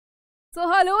So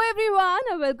hello everyone,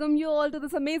 I welcome you all to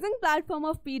this amazing platform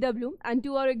of PW and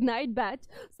to our Ignite batch.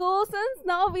 So since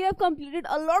now we have completed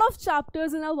a lot of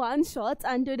chapters in our one shots,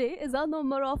 and today is our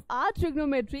number of our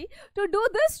trigonometry to do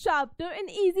this chapter in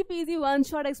easy peasy one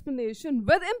shot explanation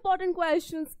with important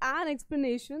questions and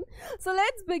explanation. So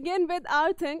let's begin with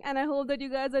our thing, and I hope that you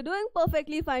guys are doing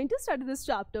perfectly fine to study this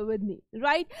chapter with me,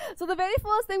 right? So the very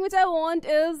first thing which I want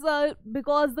is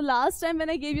because the last time when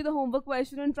I gave you the homework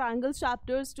question in triangles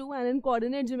chapters 2 and in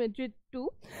coordinate geometry 2,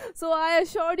 so I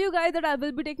assured you guys that I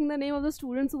will be taking the name of the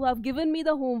students who have given me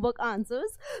the homework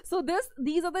answers. So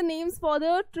these are the names for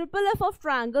the triple F of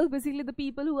triangles, basically the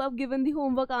people who have given the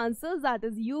homework answers. That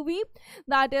is UV,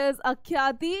 that is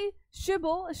Akhyati,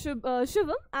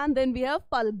 Shivam, and then we have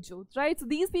Palakjot, right? So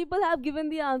these people have given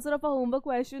the answer of a homework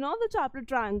question of the chapter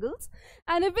triangles.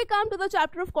 And if we come to the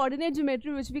chapter of coordinate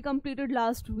geometry, which we completed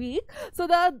last week, so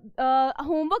the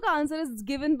homework answer is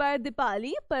given by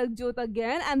Dipali, Palakjot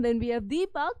again, and then we have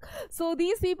Deepak. So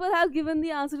these people have given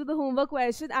the answer to the homework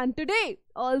question, and today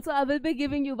also I will be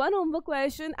giving you one homework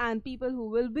question, and people who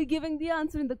will be giving the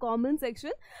answer in the comment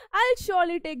section, I'll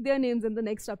surely take their names in the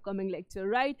next upcoming lecture,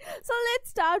 right? So let's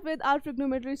start with our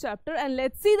trigonometry chapter and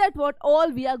let's see that what all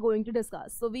we are going to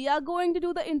discuss. So we are going to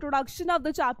do the introduction of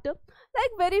the chapter,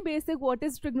 like very basic, what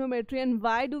is trigonometry and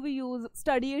why do we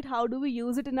study it, how do we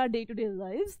use it in our day-to-day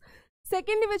lives.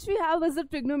 Secondly, which we have is the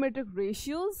trigonometric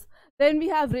ratios. Then we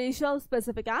have ratio of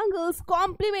specific angles,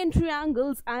 complementary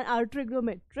angles, and our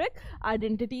trigonometric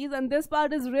identities. And this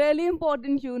part is really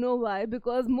important, you know why?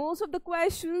 Because most of the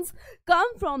questions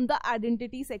come from the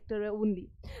identity sector only.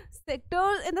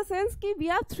 Sector in the sense that we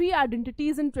have three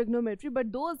identities in trigonometry,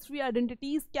 but those three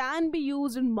identities can be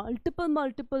used in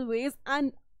multiple ways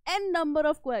and n number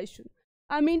of questions.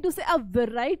 I mean to say a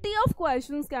variety of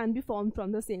questions can be formed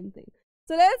from the same thing.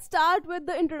 So let's start with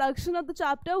the introduction of the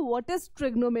chapter. What is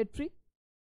trigonometry?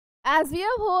 As we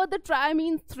have heard, the tri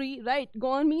means three, right?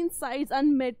 Gon means sides,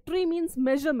 and metry means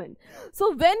measurement.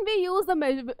 So when we use the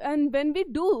measure and when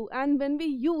we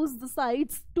use the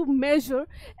sides to measure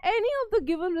any of the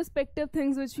given respective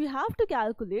things which we have to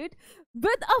calculate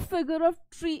with a figure of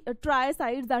tri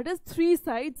sides, that is three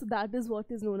sides, that is what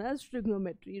is known as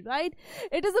trigonometry, right?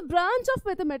 It is a branch of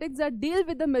mathematics that deal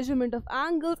with the measurement of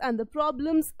angles and the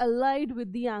problems allied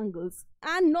with the angles,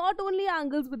 and not only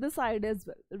angles with the side as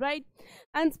well, right?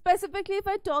 And specifically if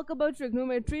I talk about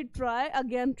trigonometry,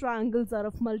 again triangles are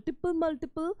of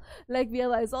multiple, like we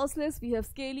have isosceles, we have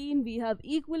scalene, we have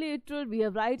equilateral, we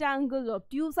have right angled,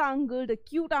 obtuse angled,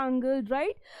 acute angled,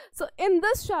 right? So in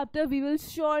this chapter we will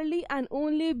surely and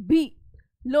only be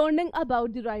learning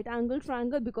about the right angle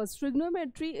triangle, because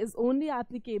trigonometry is only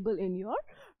applicable in your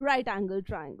right angle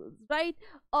triangles, right?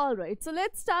 All right, so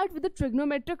let's start with the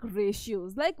trigonometric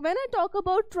ratios. Like when I talk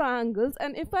about triangles,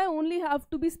 and if I only have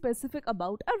to be specific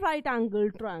about a right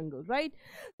angle triangle, right?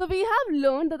 So we have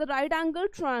learned that the right angle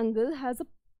triangle has a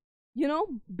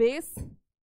base,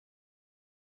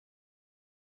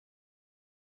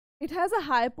 it has a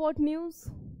hypotenuse,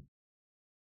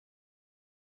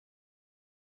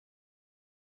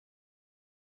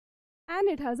 and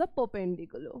it has a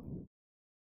perpendicular.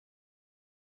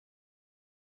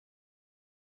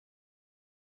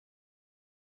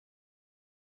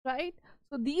 Right?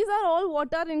 So these are all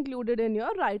what are included in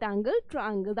your right angle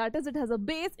triangle. That is, it has a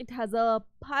base, it has a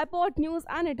hypotenuse,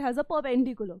 and it has a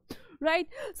perpendicular, right?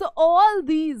 So all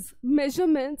these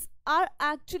measurements are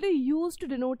actually used to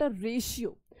denote a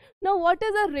ratio. Now what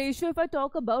is a ratio? If I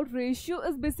talk about ratio,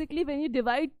 is basically when you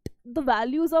divide the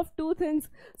values of two things,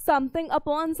 something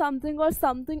upon something or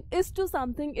something is to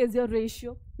something, is your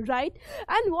ratio, right?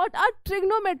 And what are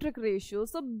trigonometric ratios?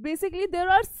 So basically there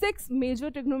are 6 major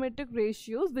trigonometric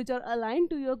ratios which are aligned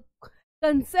to your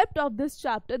concept of this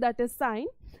chapter, that is sine,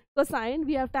 cosine,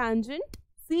 we have tangent,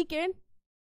 secant,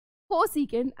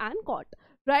 cosecant, and cot,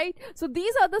 right? So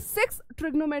these are the 6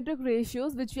 trigonometric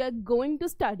ratios which we are going to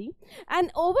study.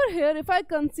 And over here, if I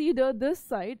consider this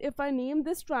side, if I name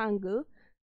this triangle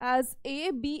as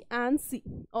A, B, and C,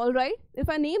 all right? If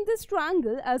I name this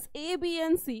triangle as A, B,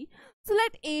 and C, so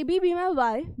let AB be my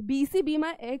Y, BC be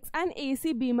my X, and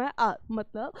AC be my R.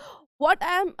 Matlab, what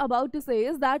I am about to say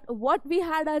is that what we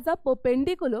had as a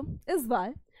perpendicular is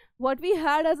Y, what we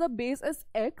had as a base is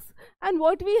X, and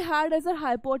what we had as a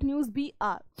hypotenuse be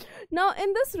R. Now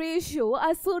in this ratio,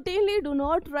 I certainly do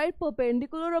not write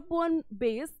perpendicular upon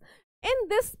base in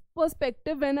this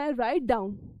perspective when I write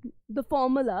down the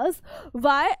formulas.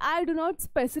 Why I do not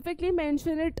specifically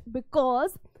mention it?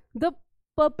 Because the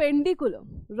perpendicular,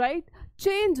 right,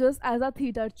 changes as our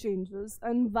theta changes.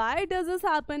 And why does this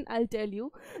happen? I'll tell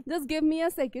you. Just give me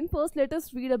a second. First, let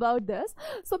us read about this.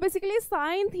 So basically,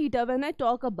 sine theta, when I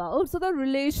talk about, so the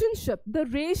relationship, the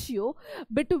ratio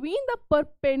between the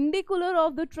perpendicular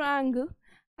of the triangle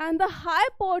and the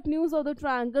hypotenuse of the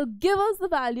triangle give us the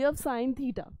value of sine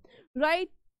theta, right?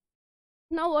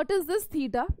 Now, what is this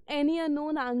theta? Any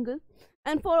unknown angle.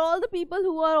 And for all the people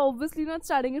who are obviously not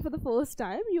studying it for the first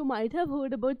time, you might have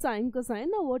heard about sine,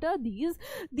 cosine. Now, what are these?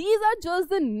 These are just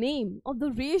the name of the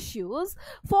ratios.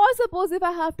 For suppose if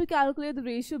I have to calculate the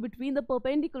ratio between the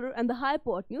perpendicular and the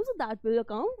hypotenuse, that will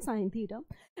account sine theta.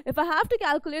 If I have to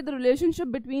calculate the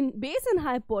relationship between base and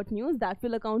hypotenuse, that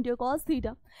will account your cos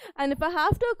theta. And if I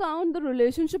have to account the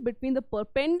relationship between the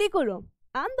perpendicular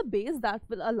and the base, that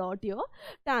will allot your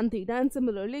tan theta, and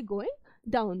similarly going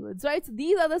downwards, right? So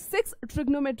these are the 6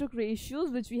 trigonometric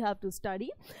ratios which we have to study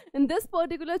in this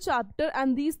particular chapter,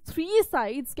 and these 3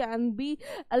 sides can be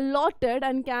allotted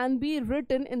and can be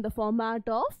written in the format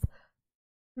of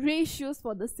ratios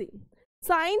for the same.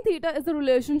 Sine theta is the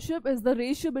relationship, is the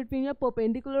ratio between your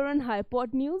perpendicular and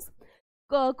hypotenuse.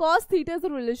 Cos theta is the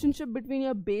relationship between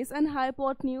your base and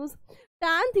hypotenuse.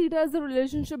 Tan theta is the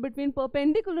relationship between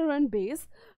perpendicular and base.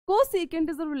 Cosecant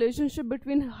is the relationship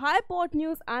between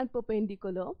hypotenuse and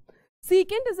perpendicular.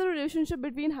 Secant is the relationship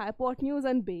between hypotenuse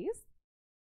and base.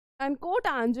 And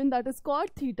cotangent, that is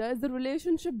cot theta, is the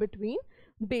relationship between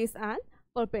base and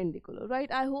perpendicular,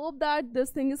 right? I hope that this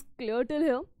thing is clear till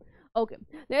here. Okay,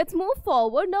 let's move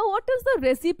forward. Now, what is the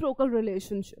reciprocal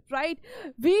relationship, right?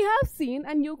 We have seen,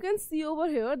 and you can see over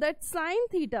here, that sine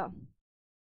theta,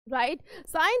 right?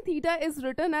 Sine theta is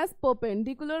written as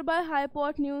perpendicular by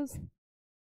hypotenuse.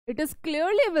 It is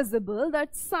clearly visible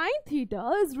that sine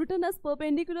theta is written as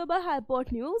perpendicular by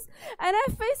hypotenuse, and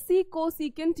if I see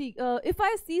cosecant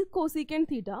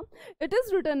theta, it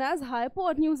is written as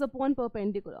hypotenuse upon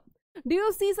perpendicular. Do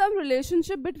you see some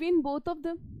relationship between both of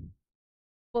them?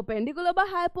 Perpendicular by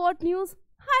hypotenuse,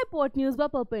 hypotenuse by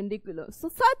perpendicular. So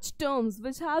such terms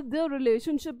which have their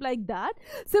relationship like that.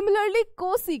 Similarly,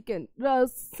 cosecant,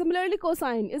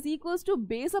 cosine is equals to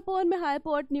base upon my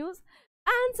hypotenuse,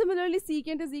 and similarly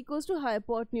secant is equals to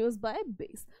hypotenuse by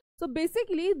base. So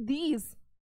basically these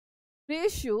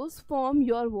ratios form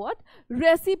your what?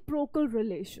 Reciprocal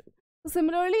relation. So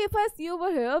similarly, if I see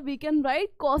over here, we can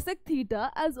write cosec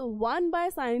theta as 1 by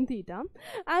sine theta,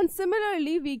 and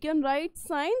similarly we can write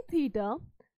sine theta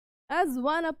as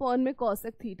 1 upon my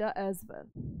cosec theta as well.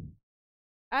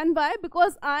 And why?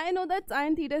 Because I know that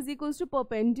sine theta is equals to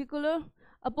perpendicular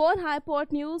upon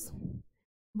hypotenuse.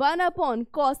 1 upon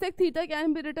cosec theta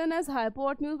can be written as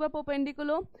hypotenuse by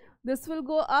perpendicular. This will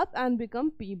go up and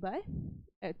become p by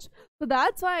h. So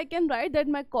that's why I can write that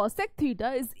my cosec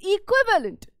theta is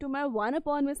equivalent to my 1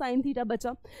 upon my sine theta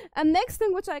bacha. And next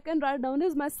thing which I can write down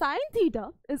is my sine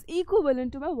theta is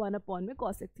equivalent to my 1 upon my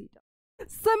cosec theta.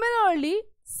 Similarly,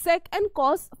 sec and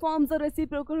cos forms a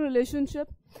reciprocal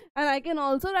relationship, and I can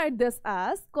also write this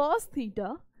as cos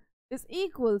theta is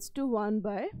equals to 1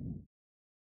 by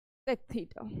sec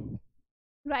theta,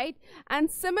 right? And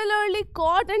similarly,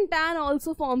 cot and tan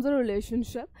also forms a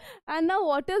relationship. And now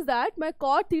what is that? My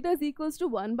cot theta is equals to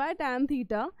 1 by tan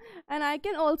theta, and I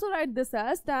can also write this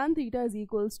as tan theta is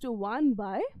equals to 1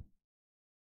 by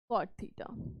cot theta.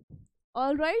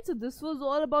 Alright, so this was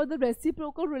all about the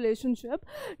reciprocal relationship.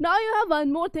 Now you have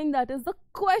one more thing, that is the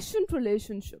quotient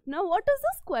relationship. Now what is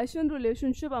this quotient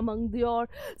relationship among your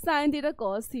sine theta,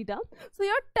 cos theta? So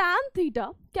your tan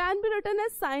theta can be written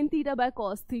as sine theta by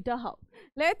cos theta. How?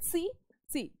 Let's see.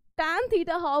 See, tan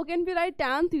theta, how can we write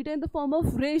tan theta in the form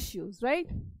of ratios, right?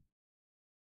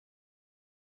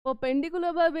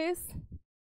 Perpendicular by base,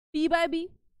 p by b,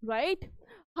 right?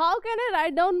 How can I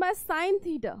write down my sine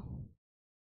theta?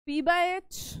 P by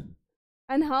h.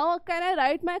 And how can I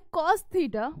write my cos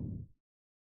theta?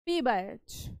 P by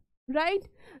h, right?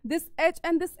 This h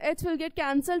and this h will get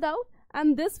cancelled out,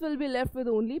 and this will be left with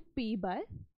only p by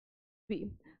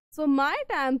b. So my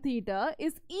tan theta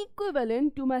is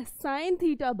equivalent to my sine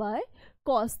theta by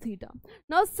cos theta.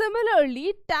 Now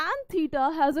similarly, tan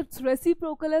theta has its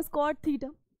reciprocal as cot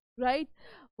theta, right?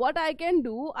 What I can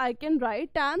do, I can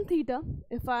write tan theta,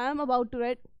 if I am about to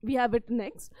write, we have it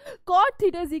next. Cot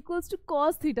theta is equals to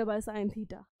cos theta by sine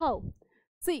theta. How?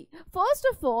 See, first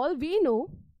of all, we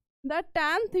know that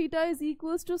tan theta is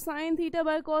equals to sine theta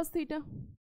by cos theta.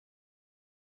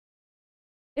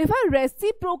 If I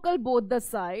reciprocal both the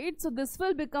sides, so this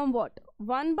will become what?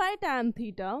 1 by tan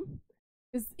theta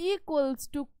is equals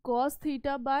to cos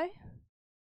theta by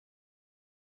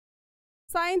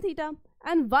sine theta.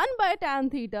 and 1 by tan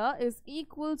theta is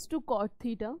equals to cot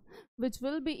theta, which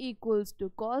will be equals to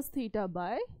cos theta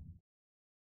by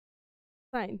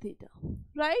sin theta,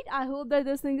 right? I hope that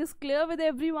this thing is clear with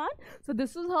everyone. So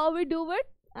this is how we do it.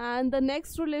 And the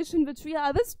next relation which we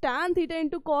have is tan theta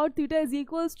into cot theta is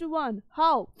equals to 1.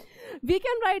 How? We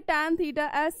can write tan theta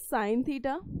as sin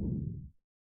theta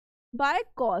by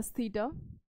cos theta.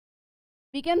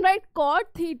 We can write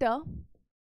cot theta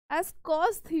as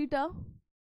cos theta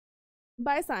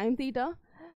by sin theta.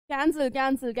 Cancel,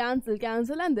 cancel, cancel,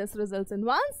 cancel, and this results in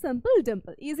one simple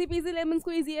dimple. Easy peasy lemon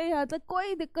squeezy hai, yahan tak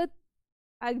koi dikkat.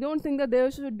 I don't think that there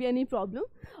should be any problem.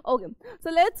 Okay, so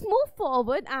let's move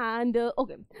forward and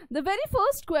okay, the very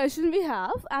first question we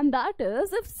have, and that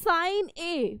is, if sine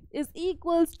A is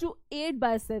equals to 8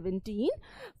 by 17,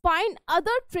 find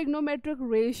other trigonometric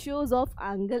ratios of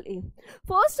angle A.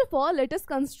 First of all, let us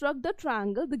construct the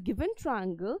triangle, the given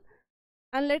triangle,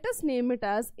 and let us name it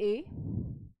as A,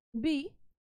 B,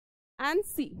 and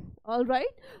C. All right,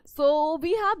 so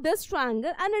we have this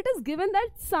triangle and it is given that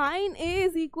sine A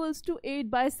is equals to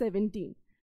 8 by 17.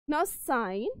 Now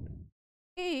sine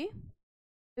A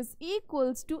is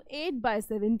equals to 8 by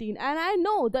 17, and I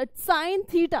know that sine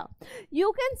theta,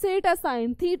 you can say it as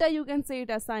sine theta, you can say it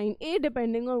as sine A,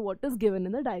 depending on what is given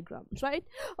in the diagrams, right?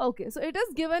 Okay, so it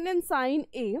is given in sine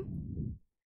A.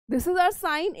 This is our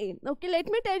sine A. Okay, let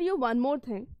me tell you one more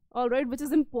thing, all right, which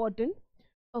is important.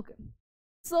 Okay,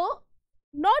 so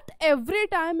not every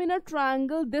time in a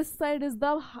triangle this side is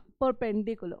the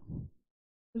perpendicular,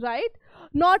 right?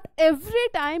 Not every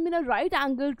time in a right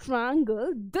angle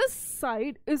triangle this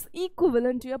side is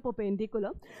equivalent to your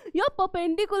perpendicular. Your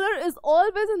perpendicular is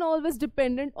always and always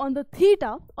dependent on the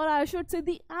theta, or I should say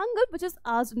the angle which is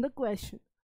asked in the question.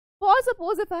 For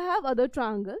suppose if I have other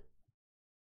triangle,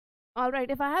 all right,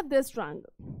 if I have this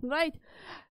triangle, right,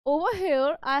 over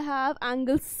here I have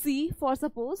angle C for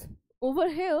suppose, over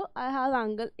here I have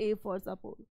angle A for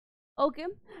suppose. Okay,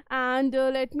 and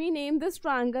let me name this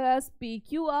triangle as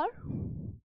PQR,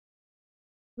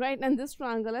 right, and this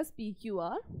triangle as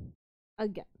PQR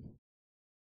again.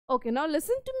 Okay, now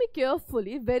listen to me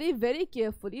carefully, very, very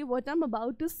carefully. What I'm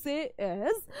about to say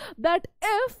is that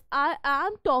if I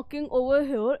am talking over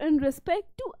here in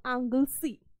respect to angle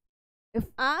C, if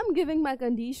I am giving my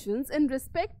conditions in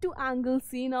respect to angle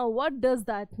C, now what does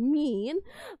that mean?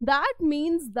 That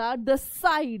means that the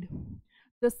side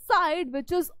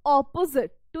which is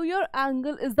opposite to your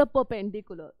angle is the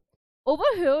perpendicular. Over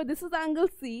here, this is angle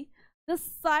C. The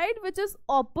side which is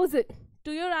opposite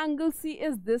to your angle C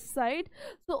is this side.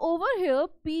 So over here,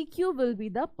 PQ will be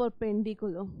the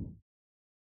perpendicular,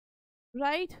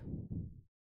 right?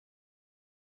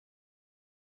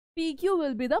 PQ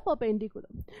will be the perpendicular.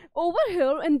 Over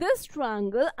here in this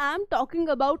triangle, I am talking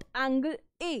about angle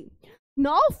A.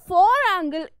 Now for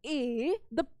angle A,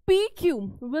 the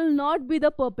PQ will not be the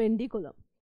perpendicular.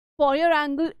 For your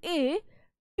angle A,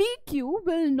 PQ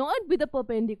will not be the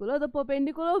perpendicular. The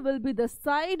perpendicular will be the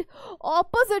side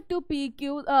opposite to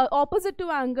PQ, opposite to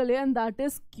angle A, and that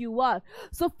is QR.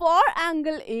 So for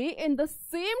angle A in the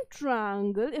same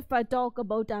triangle, if I talk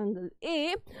about angle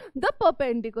A, the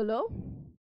perpendicular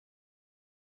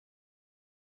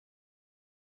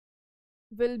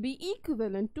will be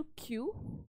equivalent to QR.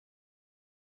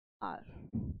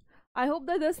 I hope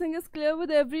that this thing is clear with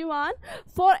everyone.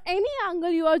 For any angle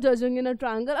you are judging in a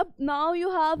triangle, now you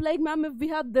have like, ma'am, if we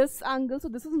have this angle, so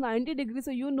this is 90 degrees,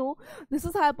 so you know this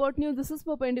is hypotenuse, this is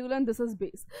perpendicular, and this is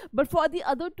base. But for the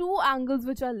other two angles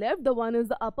which are left, the one is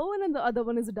the upper one and the other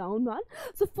one is the down one.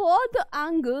 So for the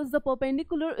angles, the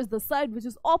perpendicular is the side which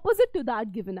is opposite to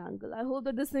that given angle. I hope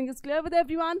that this thing is clear with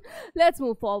everyone. Let's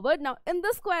move forward. Now in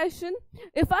this question,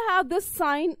 if I have this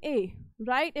sine A,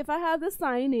 right, if I have the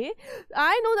sine A,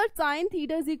 I know that sine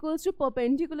theta is equals to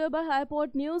perpendicular by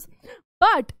hypotenuse,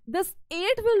 but this 8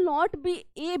 will not be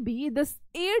AB, this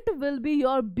 8 will be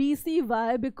your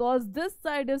BCY, because this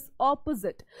side is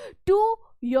opposite to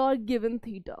your given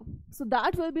theta. So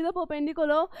that will be the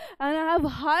perpendicular, and I have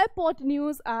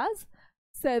hypotenuse as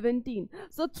 17.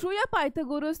 So through your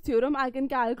Pythagoras theorem, I can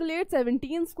calculate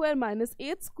 17 square minus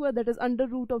 8 square, that is under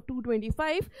root of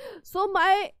 225. So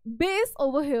my base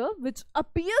over here, which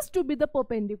appears to be the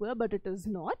perpendicular, but it is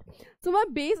not. So my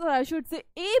base, or I should say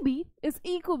AB, is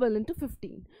equivalent to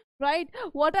 15. Right?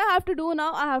 What I have to do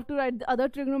now, I have to write the other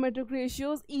trigonometric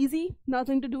ratios. Easy,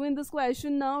 nothing to do in this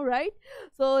question now, right?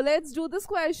 So let's do this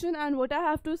question, and what I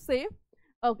have to say.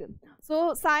 Okay,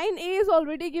 so sine A is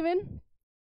already given.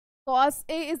 Cos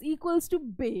A is equals to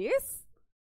base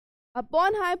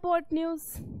upon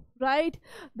hypotenuse, right?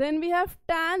 Then we have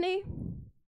tan A,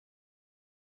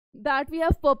 that we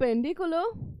have perpendicular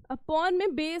upon my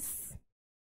base,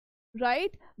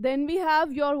 right? Then we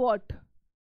have your what?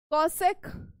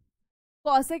 Cosec.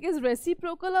 Cosec is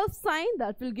reciprocal of sine,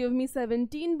 that will give me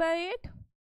 17 by 8.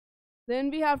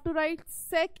 Then we have to write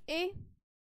sec A.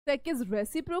 Sec is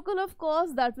reciprocal of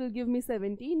cos, that will give me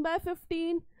 17 by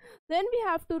 15. Then we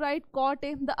have to write cot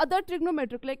A, the other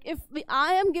trigonometric. Like if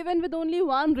I am given with only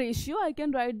one ratio, I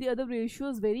can write the other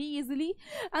ratios very easily.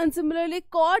 And similarly,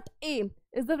 cot A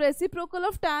is the reciprocal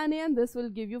of tan A, and this will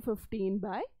give you 15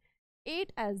 by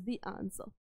 8 as the answer.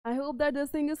 I hope that this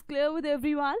thing is clear with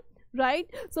everyone, right?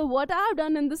 So what I have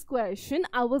done in this question,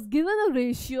 I was given a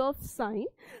ratio of sine.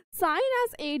 Sine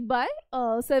as 8 by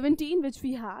 17, which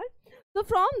we had. So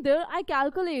from there, I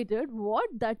calculated what?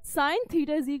 That sine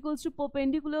theta is equals to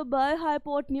perpendicular by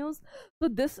hypotenuse. So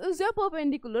this is your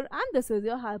perpendicular and this is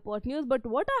your hypotenuse. But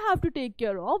what I have to take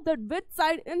care of, that which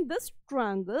side in this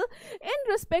triangle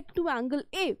in respect to angle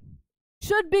A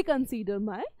should be considered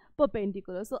my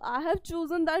perpendicular. So I have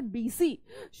chosen that BC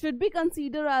should be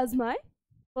considered as my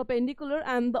perpendicular,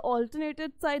 and the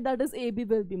alternated side, that is AB,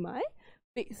 will be my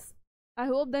base. I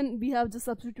hope then we have just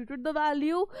substituted the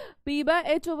value P by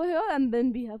H over here, and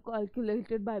then we have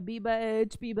calculated by B by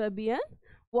H, P by B, and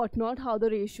whatnot, how the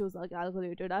ratios are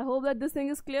calculated. I hope that this thing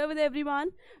is clear with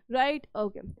everyone, right?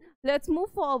 Okay, let's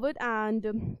move forward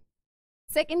and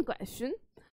second question.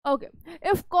 Okay,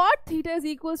 if cot theta is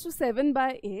equals to 7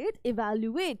 by 8,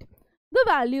 evaluate the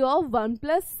value of 1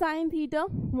 plus sine theta,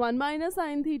 1 minus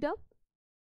sine theta.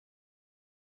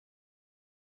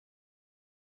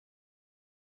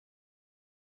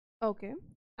 Okay,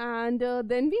 and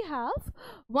then we have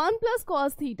 1 plus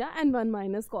cos theta and 1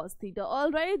 minus cos theta.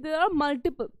 All right, there are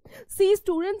multiple. See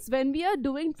students, when we are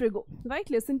doing trigo, right,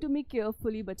 listen to me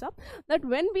carefully, bacha, that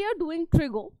when we are doing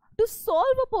trigo, to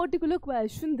solve a particular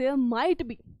question, there might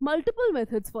be multiple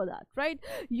methods for that, right?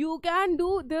 You can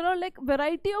do, there are like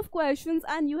variety of questions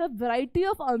and you have variety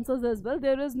of answers as well.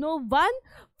 There is no one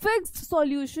fixed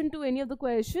solution to any of the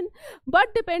question,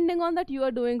 but depending on that, you are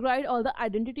doing right, all the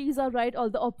identities are right, all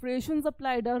the operations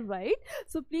applied are right.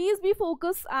 So please be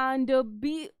focused and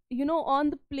be, you know,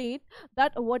 on the plate,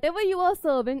 that whatever you are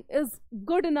serving is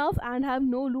good enough and have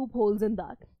no loopholes in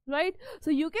that, right?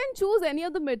 So you can choose any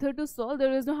of the method to solve.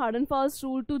 There is no hard and fast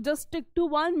rule to just stick to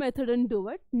one method and do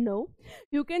it. No,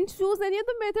 you can choose any of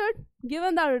the method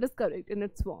given that it is correct in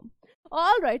its form.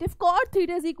 Alright, if cot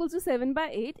theta is equals to 7 by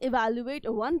 8,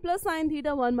 evaluate 1 plus sine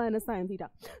theta, 1 minus sine theta.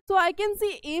 So I can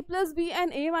see A plus B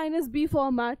and A minus B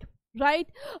format, right?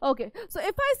 Okay, so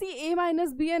if I see A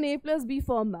minus B and A plus B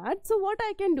format, so what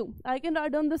I can do? I can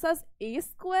write down this as A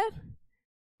square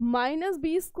minus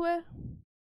B square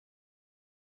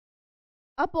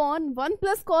upon 1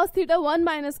 plus cos theta, 1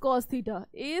 minus cos theta,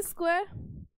 A square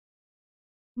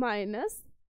minus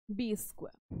B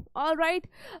square. Alright,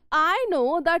 I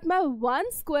know that my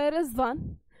 1 square is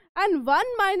 1 and 1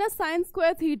 minus sine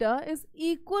square theta is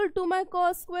equal to my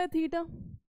cos square theta.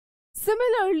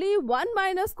 Similarly, 1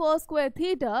 minus cos square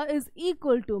theta is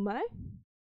equal to my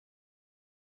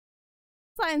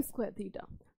sine square theta.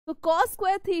 So cos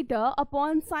square theta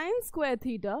upon sine square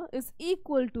theta is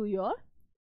equal to your,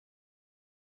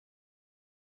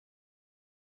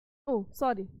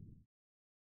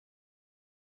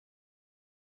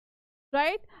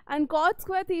 right? And cot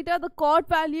square theta, the cot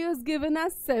value is given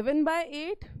as 7 by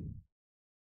 8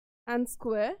 and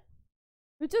square,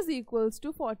 which is equals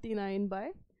to 49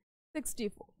 by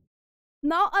 64.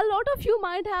 Now a lot of you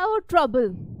might have a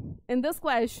trouble in this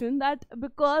question, that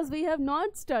because we have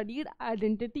not studied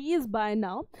identities by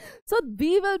now, so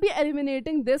we will be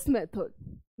eliminating this method,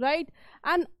 right?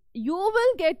 And you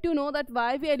will get to know that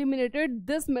why we eliminated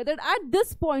this method at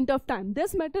this point of time.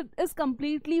 This method is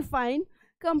completely fine,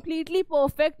 completely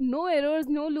perfect, no errors,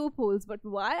 no loopholes. But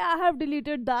why I have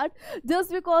deleted that?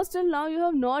 Just because till now you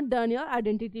have not done your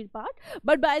identity part.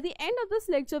 But by the end of this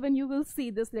lecture, when you will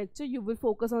see this lecture, you will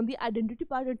focus on the identity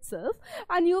part itself,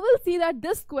 and you will see that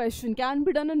this question can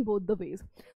be done in both the ways.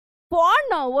 For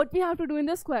now, what we have to do in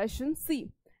this question, see,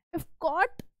 if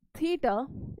cot theta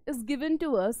is given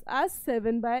to us as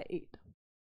 7 by 8,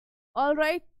 all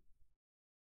right,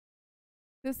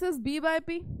 this is B by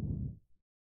P.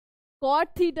 Cot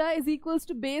theta is equals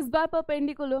to base by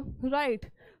perpendicular, right?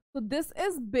 So this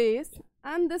is base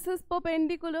and this is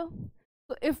perpendicular.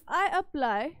 So if I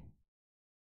apply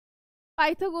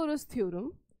Pythagoras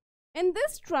theorem in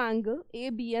this triangle A,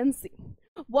 B and C,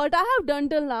 what I have done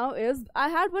till now is I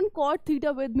had one cot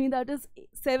theta with me, that is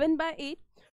 7 by 8.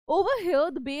 Over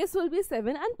here the base will be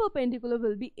 7 and perpendicular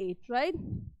will be 8, right?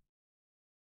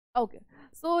 Okay,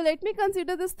 so let me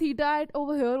consider this theta at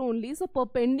over here only. So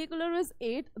perpendicular is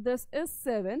 8, this is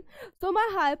 7. So my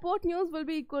hypotenuse will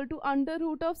be equal to under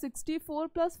root of 64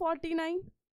 plus 49.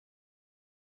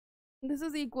 This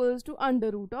is equals to under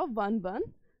root of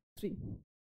 113.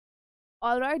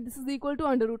 Alright, this is equal to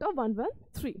under root of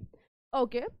 113.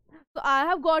 Okay, so I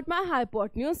have got my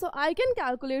hypotenuse. So I can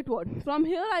calculate what? From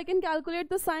here I can calculate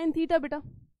the sine theta beta.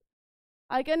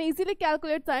 I can easily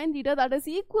calculate sine theta, that is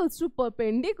equals to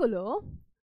perpendicular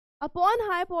upon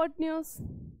hypotenuse.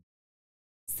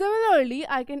 Similarly,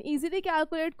 I can easily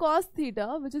calculate cos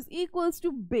theta, which is equals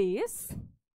to base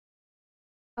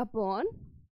upon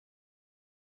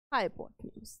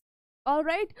hypotenuse.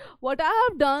 Alright, what I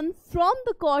have done from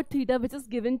the cot theta which is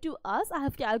given to us, I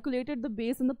have calculated the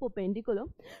base and the perpendicular,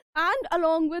 and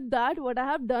along with that what I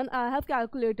have done, I have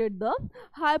calculated the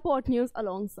hypotenuse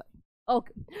alongside.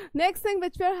 Okay, next thing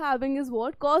which we are having is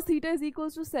what? Cos theta is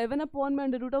equals to 7 upon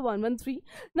under root of 113.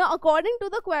 Now according to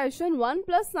the question, 1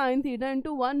 plus sine theta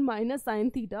into 1 minus sine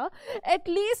theta, at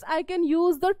least I can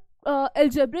use the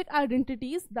algebraic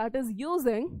identities, that is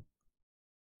using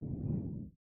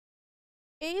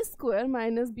a square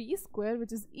minus b square,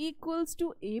 which is equals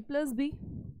to a plus b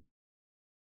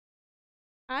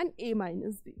and a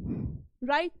minus b,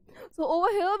 right? So over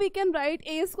here we can write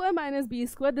a square minus b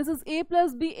square. This is a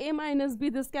plus b, a minus b.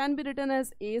 This can be written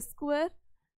as a square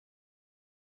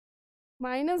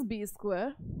minus b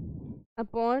square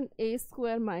upon a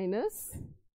square minus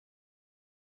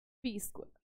b square.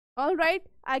 Alright,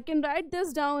 I can write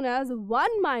this down as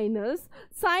 1 minus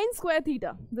sine square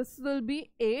theta. This will be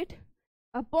 8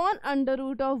 upon under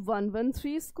root of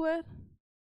 113 square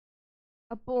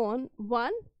upon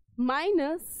 1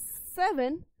 minus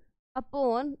 7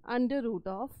 upon under root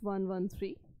of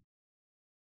 113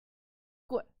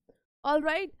 square.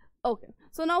 Alright, okay.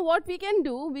 So now what we can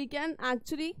do, we can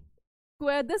actually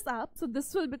square this up. So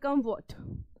this will become what?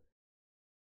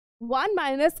 1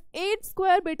 minus 8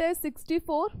 square beta is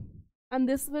 64, and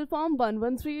this will form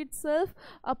 113 itself,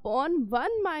 upon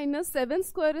 1 minus 7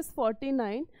 square is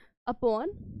 49 upon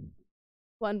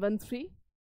 113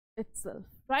 itself,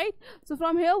 right? So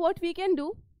from here what we can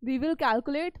do, we will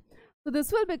calculate. So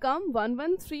this will become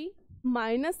 113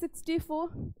 minus 64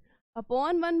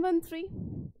 upon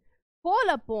 113 whole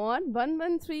upon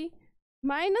 113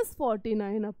 minus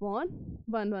 49 upon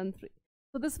 113.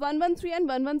 So this 113 and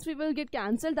 113 will get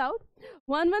cancelled out.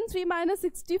 113 minus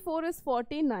 64 is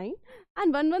 49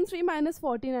 and 113 minus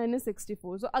 49 is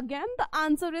 64. So again the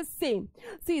answer is same.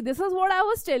 See, this is what I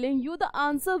was telling you, the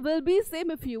answer will be same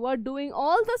if you are doing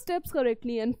all the steps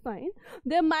correctly and fine.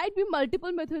 There might be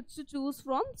multiple methods to choose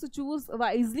from, so choose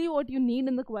wisely what you need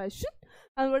in the question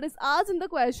and what is asked in the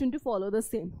question to follow the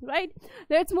same, right?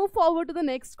 Let's move forward to the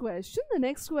next question. The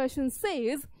next question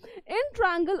says, in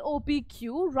triangle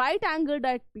OPQ, right angled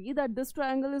at P, that this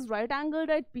triangle is right angled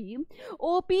at P,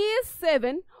 OP is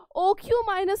 7, OQ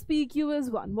minus PQ is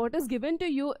 1. What is given to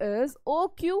you is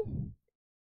OQ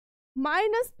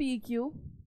minus PQ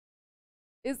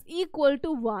is equal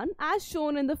to 1 as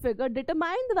shown in the figure.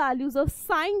 Determine the values of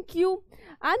sine Q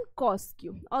and cos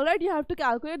Q. Alright, you have to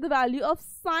calculate the value of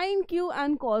sine Q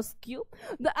and cos Q.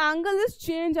 The angle is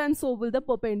changed and so will the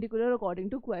perpendicular according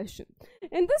to question.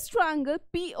 In this triangle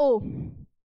PO,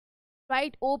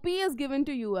 right, OP is given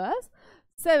to you as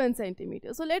 7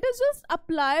 centimeters. So let us just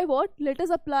apply what? Let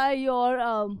us apply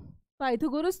your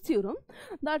Pythagoras theorem,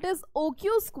 that is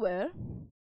OQ square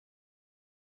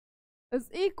is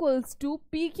equals to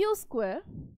PQ square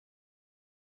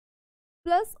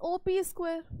plus OP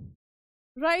square,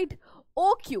 right?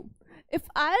 OQ, if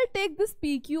I'll take this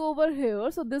PQ over here,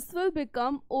 so this will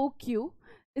become OQ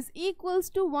is equals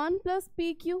to 1 plus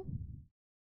PQ.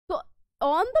 So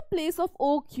on the place of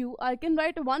OQ, I can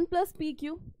write 1 plus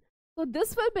PQ. So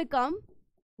this will become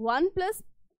 1 plus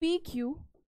PQ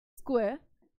square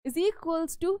is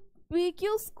equals to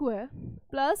PQ square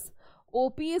plus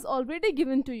OP is already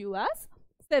given to you as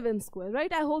 7 square,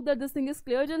 right? I hope that this thing is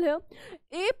clear till here.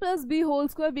 A plus B whole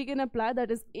square we can apply,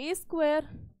 that is A square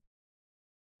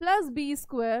plus B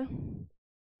square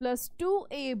plus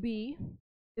 2AB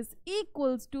is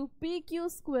equals to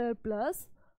PQ square plus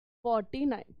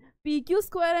 49. PQ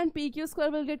square and PQ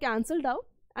square will get cancelled out,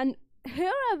 and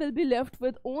here I will be left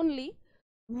with only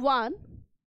 1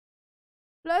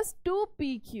 plus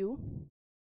 2PQ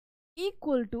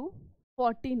equal to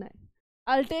 49.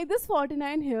 I'll take this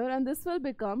 49 here and this will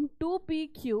become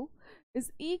 2PQ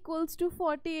is equals to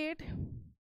 48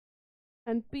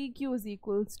 and PQ is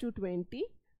equals to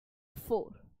 24,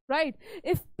 right?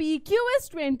 If PQ is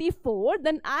 24,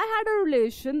 then I had a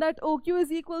relation that OQ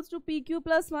is equals to PQ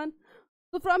plus 1.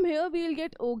 So from here we will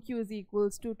get OQ is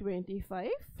equals to 25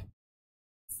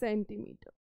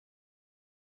 centimeter.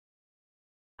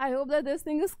 I hope that this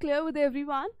thing is clear with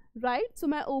everyone, right? So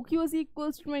my OQ is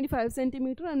equals to 25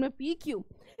 centimeter and my PQ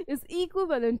is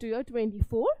equivalent to your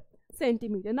 24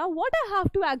 centimeter. Now what I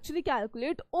have to actually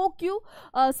calculate? OQ,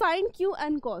 sine Q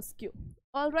and cos Q.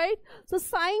 Alright, so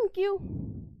sine Q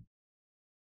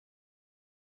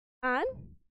and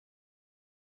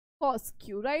cos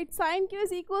Q, right? Sine Q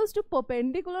is equals to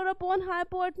perpendicular upon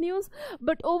hypotenuse,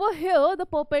 but over here the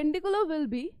perpendicular will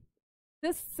be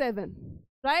this 7,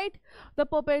 right? The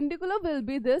perpendicular will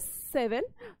be this 7,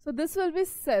 so this will be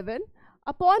 7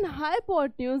 upon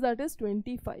hypotenuse, that is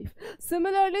 25.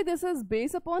 Similarly, this is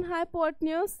base upon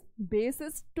hypotenuse, base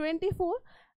is 24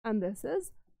 and this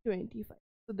is 25.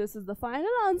 So this is the final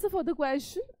answer for the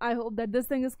question. I hope that this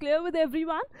thing is clear with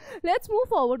everyone. Let's move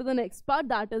forward to the next part,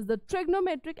 that is the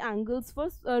trigonometric angles for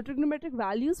trigonometric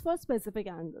values for specific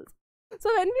angles. So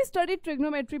when we study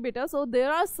trigonometry beta, so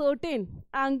there are certain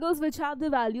angles which have the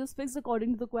values fixed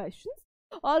according to the questions.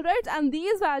 Alright, and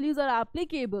these values are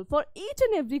applicable for each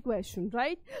and every question,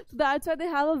 right? So that's why they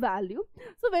have a value.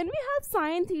 So when we have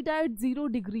sine theta at 0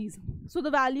 degrees, so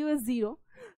the value is 0.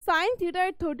 Sine theta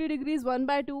at 30 degrees 1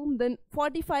 by 2, then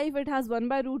 45 it has 1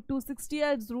 by root 2, 60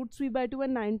 as root 3 by 2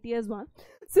 and 90 as 1.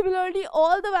 Similarly,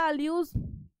 all the values,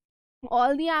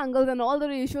 all the angles and all the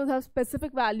ratios have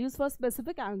specific values for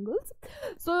specific angles.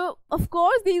 So of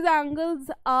course these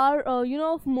angles are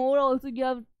more also. You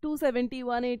have 270,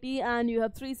 180 and you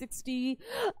have 360,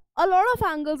 a lot of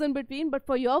angles in between, but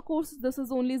for your course this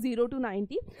is only 0 to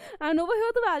 90, and over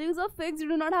here the values are fixed. You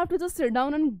do not have to just sit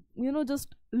down and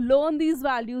just learn these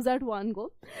values at one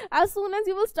go. As soon as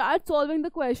you will start solving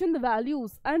the question, the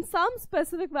values and some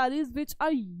specific values which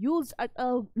are used at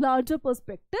a larger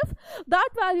perspective, that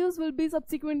values will be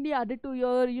subsequently added to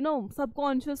your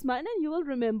subconscious mind, and you will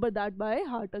remember that by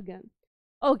heart again.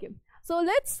 Okay, so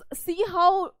let's see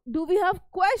how do we have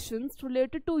questions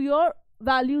related to your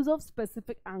values of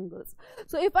specific angles.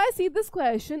 So if I see this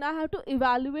question, I have to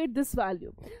evaluate this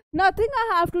value. Nothing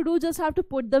I have to do, just have to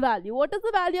put the value. What is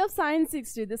the value of sine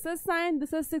 60? This is sine,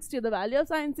 this is 60. The value of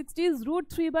sine 60 is root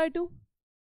 3 by 2.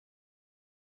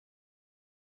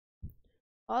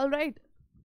 Alright,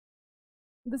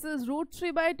 this is root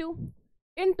 3 by 2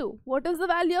 into, what is the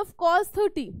value of cos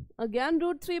 30? Again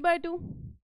root 3 by 2.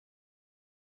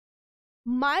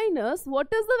 Minus, what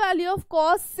is the value of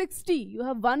cos 60? You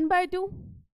have 1 by 2.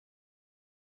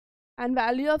 And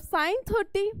value of sine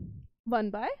 30, 1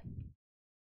 by.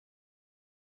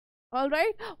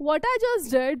 Alright, what I just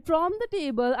did from the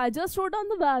table, I just wrote down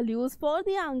the values for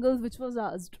the angles which was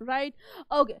asked, right?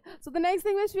 Okay, so the next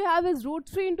thing which we have is root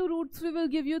 3 into root 3 will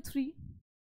give you 3.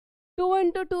 2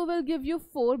 into 2 will give you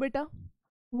 4 beta.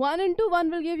 1 into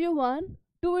 1 will give you 1.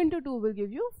 2 into 2 will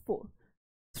give you 4.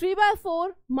 3 by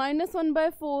 4 minus 1 by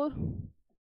 4,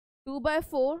 2 by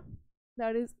 4,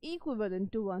 that is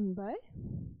equivalent to 1 by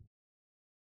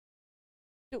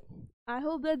 2. I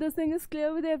hope that this thing is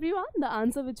clear with everyone. The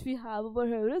answer which we have over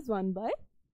here is 1 by,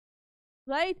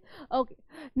 right? Okay,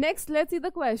 next let's see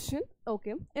the question.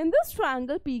 Okay, in this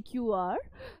triangle PQR,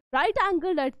 right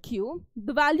angled at Q,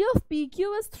 the value of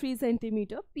PQ is 3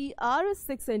 centimeter, PR is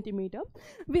 6 centimeter.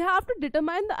 We have to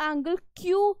determine the angle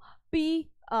QP.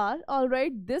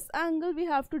 Alright, this angle we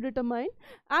have to determine,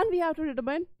 and we have to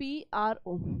determine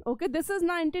PRO. Okay, this is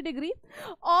 90 degree.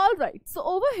 Alright, so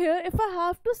over here if I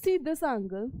have to see this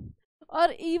angle, or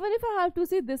even if I have to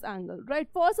see this angle, right,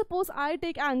 for suppose I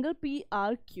take angle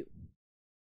PRQ,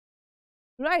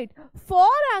 right, for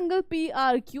angle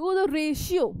PRQ, the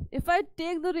ratio, if I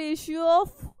take the ratio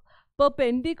of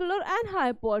perpendicular and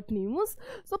hypotenuse,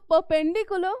 so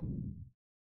perpendicular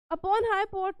upon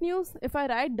hypotenuse, if I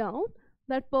write down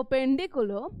that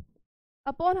perpendicular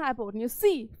upon hypotenuse,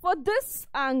 see, for this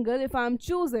angle if I am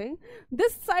choosing,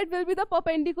 this side will be the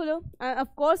perpendicular, and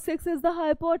of course 6 is the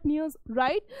hypotenuse,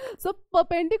 right? So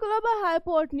perpendicular by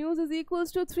hypotenuse is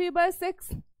equals to 3 by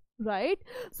 6, right?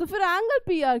 So for angle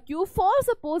PRQ, for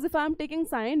suppose if I am taking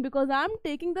sine, because I am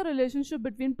taking the relationship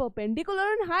between perpendicular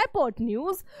and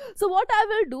hypotenuse, so what I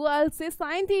will do, I will say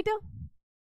sine theta,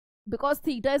 because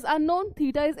theta is unknown.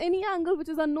 Theta is any angle which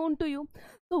is unknown to you.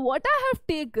 So what I have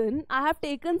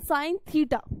taken sine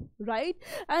theta, right?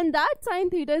 And that sine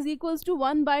theta is equals to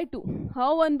 1 by 2.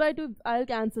 How 1 by 2? I'll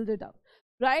cancel it out,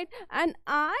 right? And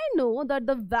I know that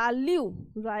the value,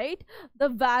 right, the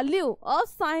value of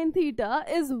sine theta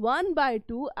is 1 by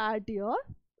 2 at your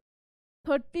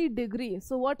 30 degrees.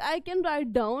 So what I can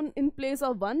write down in place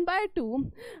of 1 by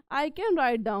 2, I can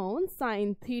write down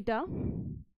sine theta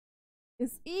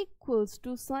is equals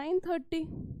to sine 30,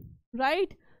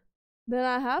 right? Then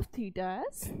I have theta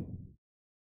as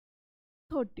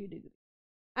 30 degree.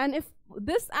 And if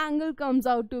this angle comes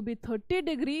out to be 30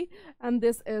 degree and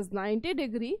this is 90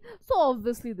 degree, so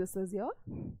obviously this is your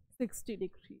 60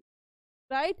 degree,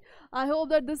 right? I hope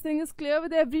that this thing is clear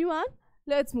with everyone.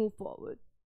 let's move forward.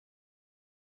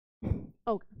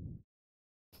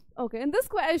 Okay, in this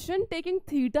question, taking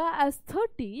theta as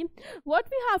 30, what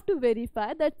we have to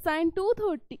verify that sine 2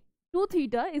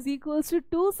 theta is equals to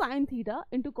 2 sine theta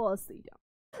into cos theta.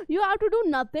 You have to do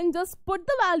nothing, just put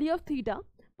the value of theta,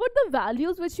 put the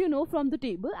values which you know from the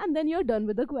table, and then you're done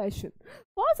with the question.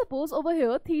 For suppose over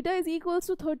here, theta is equals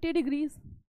to 30 degrees,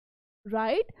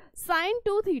 right? Sine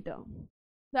 2 theta,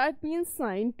 that means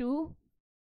sine 2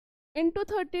 into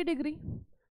 30 degree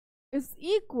is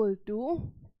equal to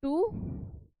 2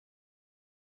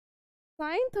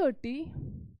 sine 30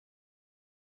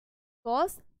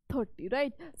 cos 30,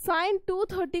 right? Sine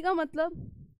 230 का मतलब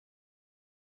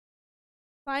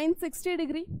sine 60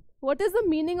 degree. What is the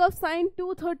meaning of sine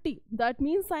 230? That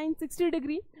means sine 60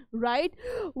 degree, right?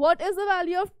 What is the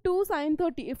value of 2 sine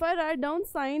 30? If I write down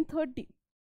sine 30,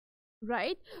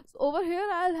 right? So over here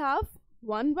I'll have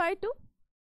 1 by 2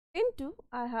 into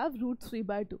I have root 3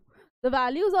 by 2. The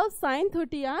values of sine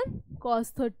 30 and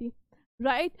cos 30,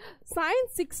 right? Sine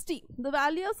 60, the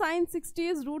value of sine 60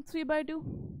 is root 3 by 2.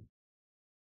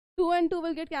 2 and 2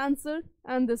 will get cancelled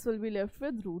and this will be left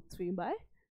with root 3 by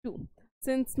 2.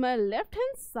 Since my left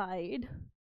hand side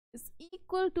is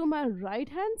equal to my right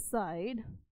hand side,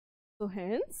 so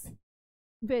hence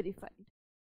verified.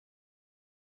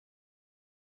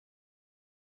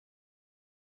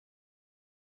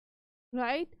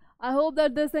 Right? I hope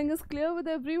that this thing is clear with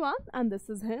everyone, and this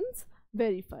is hence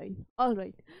verified.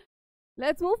 Alright,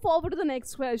 let's move forward to the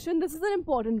next question. This is an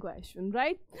important question,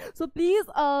 right? So please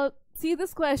see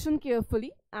this question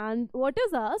carefully. And what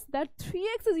is asked that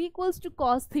 3x is equals to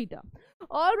cos theta.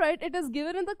 Alright, it is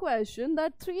given in the question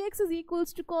that 3x is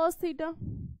equals to cos theta.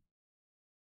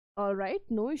 Alright,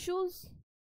 no issues.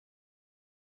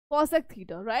 Cosec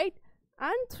theta, right?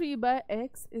 And 3 by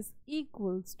x is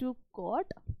equals to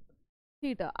cot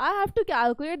theta. I have to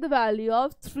calculate the value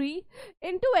of 3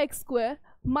 into x square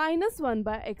minus 1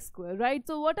 by x square, right?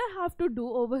 So what I have to do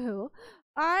over here,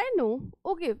 I know,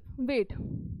 okay, wait.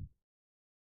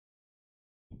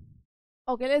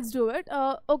 Okay, let's do it.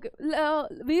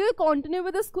 We will continue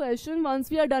with this question once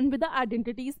we are done with the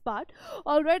identities part.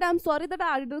 Alright, I'm sorry that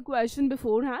I added the question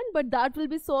beforehand, but that will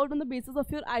be solved on the basis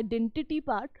of your identity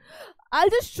part. I'll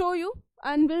just show you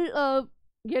and we'll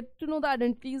get to know the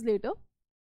identities later.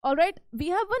 Alright, we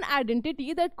have one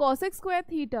identity that cosec square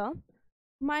theta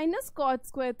minus cot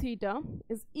square theta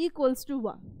is equals to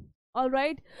 1.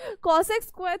 Alright, cosec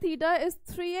square theta is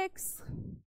 3x,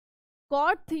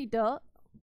 cot theta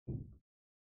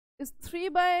is 3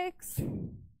 by x,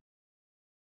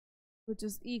 which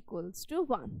is equals to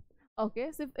 1.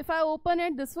 Okay, so if I open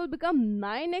it, this will become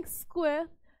 9x square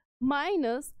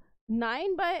minus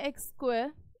 9 by x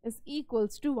square is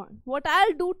equals to 1. What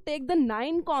I'll do, take the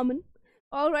 9 common.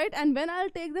 Alright, and when I'll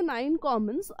take the 9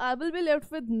 common, so I will be left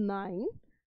with 9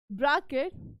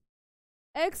 bracket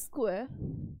x square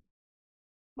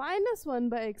minus 1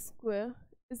 by x square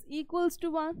is equals to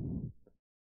 1.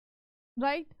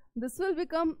 Right? This will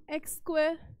become x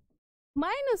square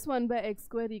minus 1 by x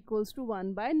square equals to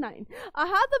 1 by 9. I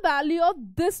have the value of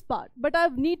this part, but I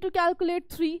need to calculate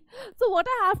 3. So what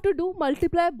I have to do,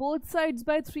 multiply both sides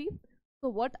by 3. So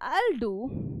what I'll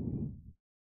do,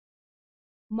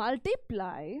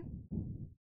 multiply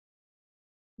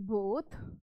both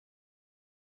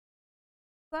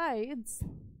sides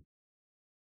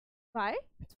by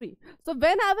 3. So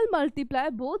when I will multiply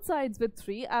both sides with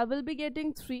 3, I will be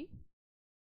getting 3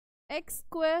 x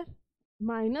square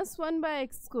minus 1 by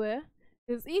x square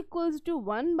is equals to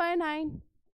 1 by 9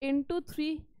 into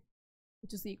 3,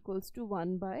 which is equals to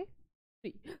 1 by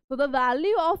 3. So the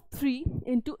value of 3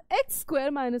 into x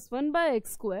square minus 1 by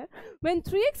x square, when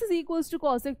 3x is equals to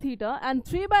cosec theta and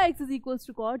 3 by x is equals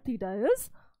to cot theta, is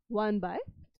 1 by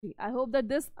 3. I hope that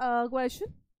this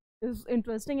question is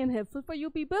interesting and helpful for you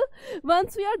people.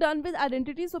 Once we are done with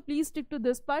identity, so please stick to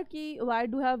this part, ki why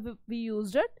do have we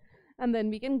used it, and then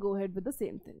we can go ahead with the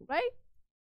same thing, right?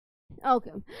 Okay,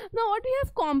 now what we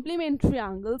have, complementary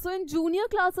angles. So in junior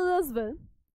classes as well,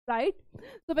 right?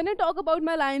 So when I talk about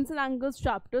my lines and angles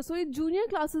chapter, so in junior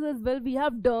classes as well, we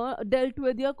have dealt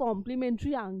with your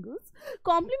complementary angles.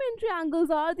 Complementary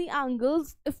angles are the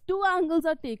angles if two angles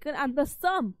are taken and the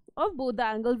sum of both the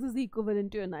angles is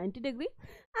equivalent to a 90 degree,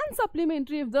 and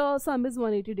supplementary if the sum is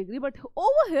 180 degree. But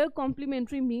over here,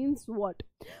 complementary means what?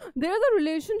 There is a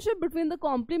relationship between the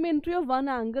complementary of one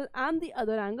angle and the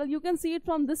other angle. You can see it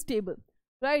from this table,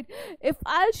 right? If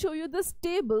I'll show you this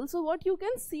table, so what you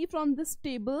can see from this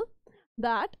table,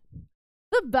 that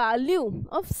the value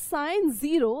of sine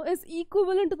 0 is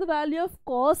equivalent to the value of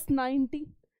cos 90.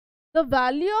 The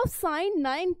value of sine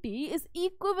 90 is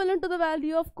equivalent to the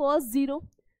value of cos 0.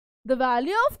 the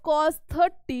value of cos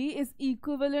 30 is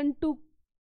equivalent to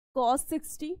cos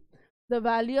 60. The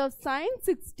value of sin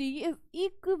 60 is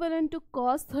equivalent to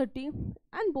cos 30,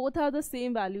 and both are the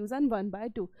same values and 1 by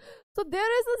 2. So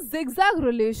there is a zigzag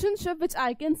relationship which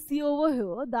I can see over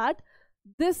here, that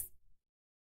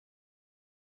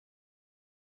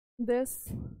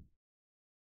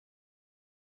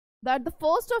that the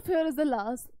first of here is the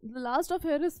last of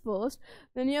here is first,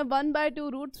 then you have 1 by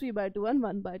 2 root 3 by 2 and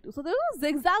 1 by 2. So there is a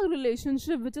zigzag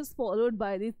relationship which is followed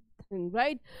by the thing,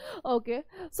 right? Okay,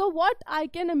 so what I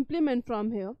can implement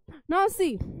from here, now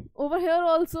see, over here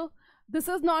also this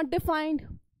is not defined,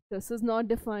 this is not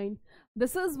defined,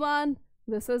 this is 1,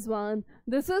 this is 1,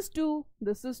 this is 2,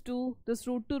 this is 2, this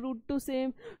root 2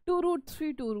 same, 2 root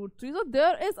 3, 2 root 3. So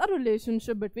there is a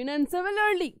relationship between, and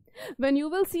similarly when you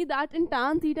will see that in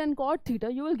tan theta and cot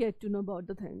theta, you will get to know about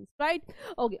the things, right?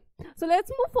 Okay, so let's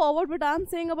move forward. What I'm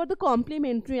saying about the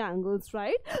complementary angles,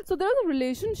 right? So there is a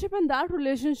relationship, and that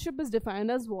relationship is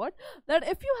defined as what? That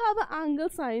if you have an angle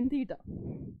sin theta,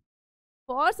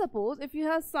 for suppose if you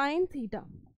have sin theta,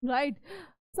 right,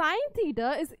 sin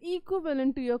theta is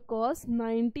equivalent to your cos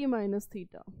 90 minus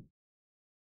theta,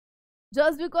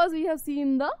 just because we have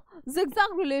seen the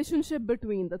zigzag relationship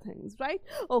between the things, right?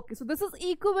 Okay, so this is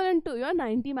equivalent to your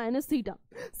 90 minus theta.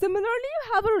 Similarly,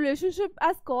 you have a relationship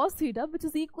as cos theta, which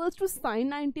is equals to sin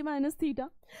 90 minus theta.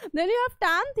 Then you have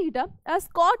tan theta as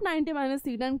cot 90 minus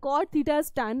theta, and cot theta as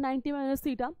tan 90 minus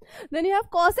theta. Then you have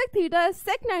cosec theta as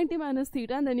sec 90 minus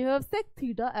theta, and then you have sec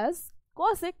theta as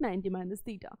cosec 90 minus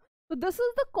theta. So this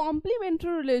is the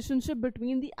complementary relationship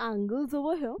between the angles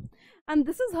over here, and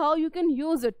this is how you can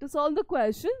use it to solve the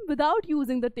question without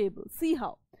using the table. See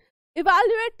how.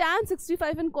 Evaluate tan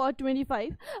 65 and cot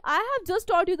 25. I have just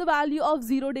taught you the value of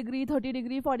 0 degree, 30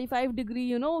 degree, 45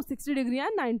 degree, 60 degree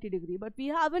and 90 degree. But we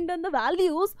haven't done the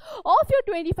values of your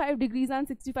 25 degrees and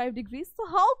 65 degrees. So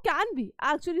how can we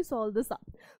actually solve this up?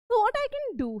 So what I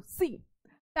can do, see,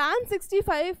 tan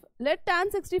 65, let tan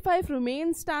 65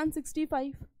 remains tan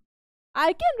 65.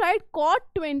 I can write cot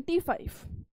 25.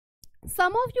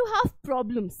 Some of you have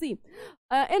problems, see,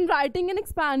 in writing and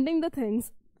expanding the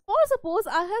things. For suppose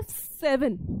I have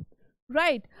 7,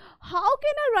 right? How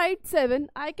can I write 7?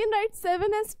 I can write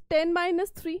 7 as 10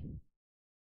 minus 3.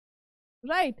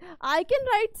 Right, I can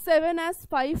write 7 as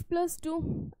 5 plus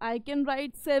 2. I can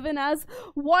write 7 as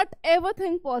whatever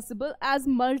thing possible, as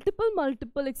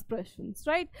multiple expressions,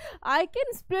 right? I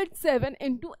can split 7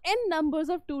 into n numbers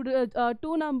of two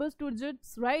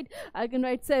digits, right? I can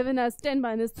write 7 as 10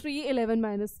 minus 3, 11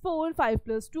 minus 4, 5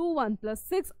 plus 2, 1 plus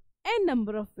 6, n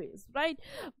number of ways, right?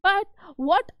 But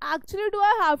what actually do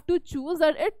I have to choose?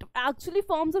 That it actually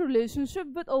forms a relationship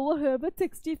with over here with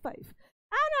 65.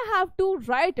 And I have to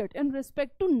write it in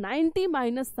respect to 90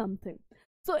 minus something.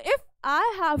 So if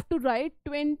I have to write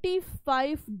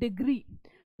 25 degree,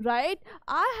 right,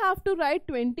 I have to write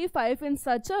 25 in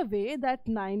such a way that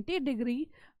 90 degree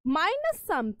minus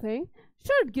something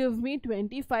should give me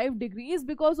 25 degrees,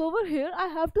 because over here I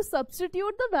have to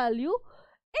substitute the value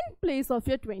in place of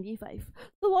your 25.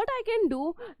 So what I can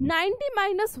do, 90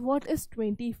 minus what is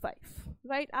 25,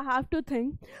 right? I have to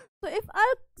think. So if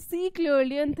I see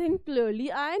clearly and think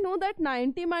clearly, I know that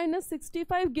 90 minus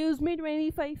 65 gives me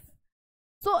 25.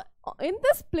 So in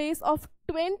this place of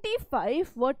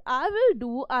 25, what I will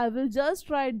do, I will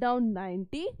just write down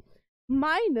 90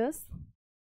 minus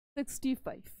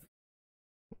 65.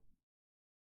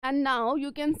 And now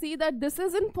you can see that this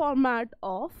is in format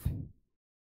of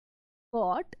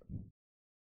cot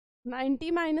 90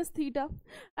 minus theta.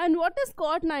 And what is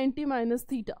cot 90 minus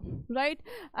theta, right?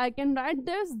 I can write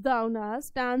this down as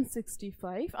tan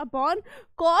 65 upon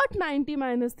cot 90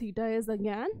 minus theta is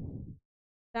again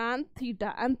tan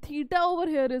theta, and theta over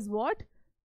here is what?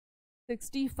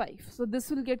 65. So this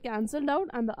will get cancelled out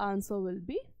and the answer will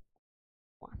be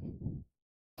 1.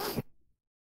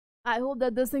 I hope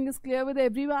that this thing is clear with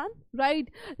everyone, right?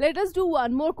 Let us do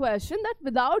one more question, that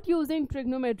without using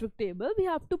trigonometric table, we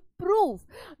have to prove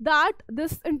that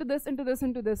this into this into this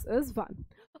into this is 1.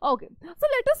 Okay, so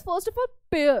let us first of all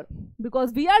pair,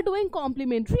 because we are doing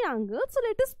complementary angles. So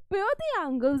let us pair the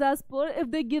angles as per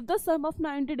if they give the sum of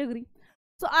 90 degree.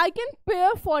 So I can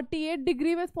pair 48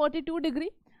 degree with 42 degree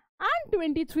and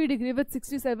 23 degree with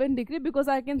 67 degree, because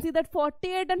I can see that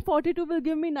 48 and 42 will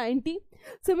give me 90.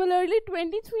 Similarly,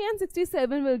 23 and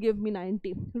 67 will give me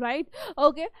 90, right?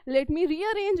 Okay, let me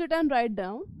rearrange it and write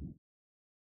down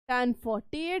tan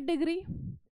 48 degree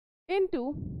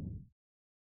into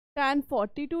tan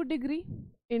 42 degree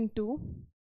into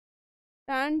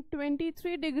tan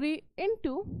 23 degree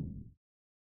into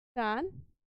tan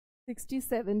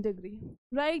 67 degree,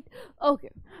 right? Okay,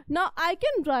 now I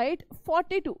can write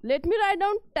 42. Let me write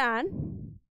down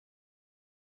tan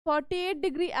 48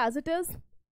 degree as it is.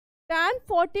 Tan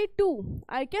 42,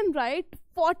 I can write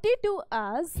 42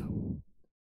 as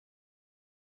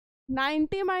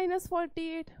 90 minus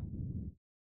 48,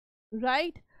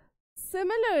 right?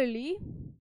 Similarly,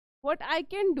 what I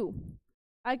can do,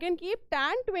 I can keep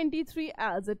tan 23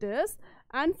 as it is,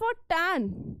 and for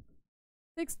tan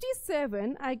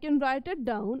 67, I can write it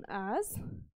down as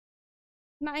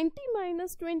 90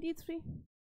 minus 23.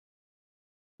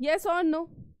 Yes or no?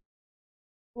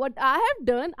 What I have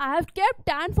done, I have kept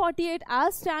tan 48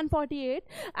 as tan 48,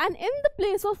 and in the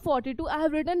place of 42 I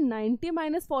have written 90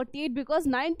 minus 48, because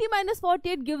 90 minus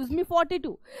 48 gives me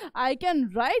 42. I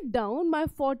can write down my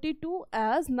 42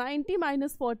 as 90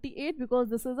 minus 48 because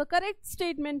this is a correct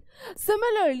statement.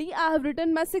 Similarly, I have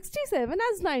written my 67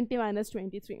 as 90 minus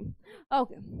 23.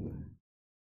 Okay,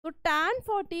 so tan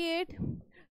 48,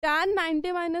 tan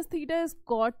 90 minus theta is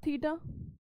cot theta.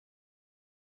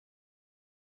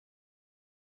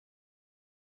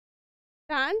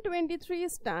 Tan 23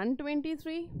 is tan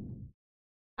 23,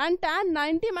 and tan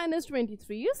 90 minus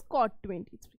 23 is cot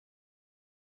 23,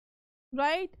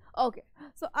 right? Okay,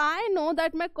 so I know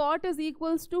that my cot is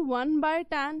equals to 1 by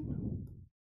tan.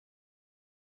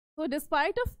 So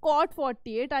despite of cot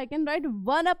 48, I can write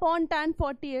 1 upon tan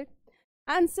 48,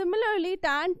 and similarly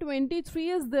tan 23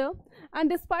 is there, and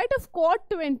despite of cot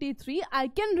 23, I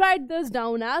can write this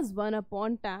down as 1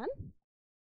 upon tan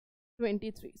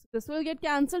 23. So this will get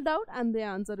cancelled out, and the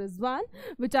answer is 1,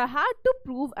 which I had to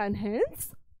prove, and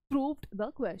hence proved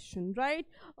the question, right?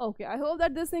 Okay, I hope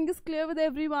that this thing is clear with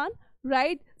everyone,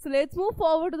 right? So let's move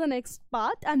forward to the next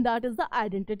part, and that is the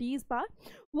identities part.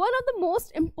 One of the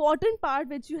most important part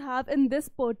which you have in this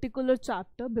particular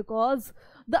chapter, because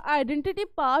the identity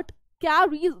part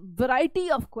carries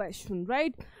variety of question,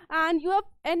 right? And you have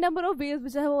a number of ways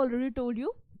which I have already told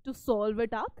you to solve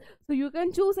it up. So you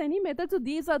can choose any method. So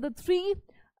these are the 3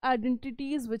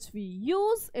 identities which we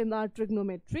use in our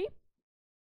trigonometry.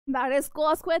 That is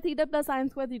cos square theta plus sin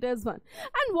square theta is 1.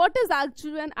 And what is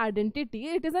actually an identity?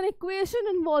 It is an equation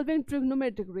involving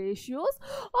trigonometric ratios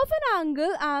of an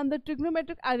angle and the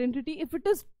trigonometric identity if it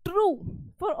is true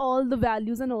for all the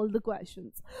values and all the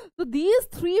questions. So these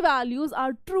 3 values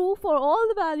are true for all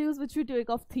the values which we take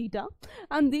of theta,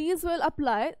 and these will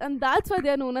apply, and that's why they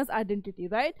are known as identity,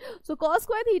 right? So cos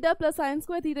square theta plus sin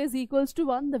square theta is equals to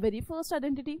 1, the very first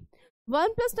identity.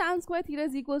 1 plus tan square theta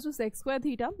is equals to sec square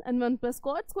theta, and 1 plus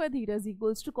cot square theta is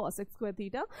equals to cosec square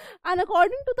theta. And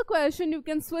according to the question, you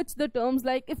can switch the terms,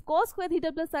 like if cos square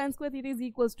theta plus sin square theta is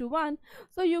equals to 1,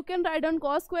 so you can write down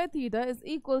cos square theta is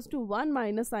equals to 1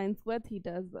 minus sin square theta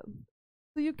as well.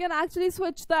 So you can actually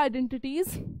switch the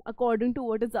identities according to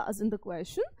what is asked in the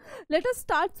question. Let us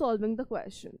start solving the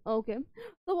question. Okay,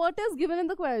 so what is given in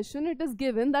the question? It is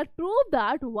given that prove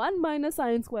that 1 minus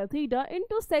sin square theta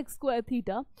into sec square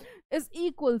theta is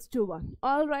equals to 1.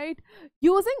 All right,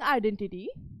 using identity,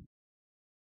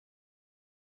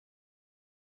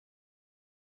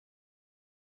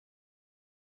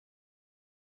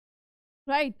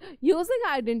 right, using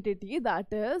identity, that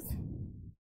is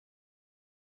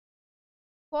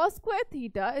cos square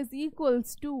theta is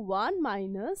equals to 1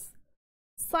 minus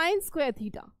sin square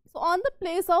theta. So on the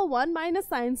place of 1 minus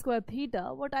sin square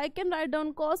theta, what I can write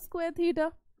down, cos square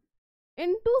theta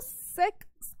into sec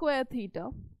square theta,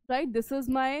 right? This is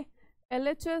my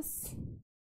LHS.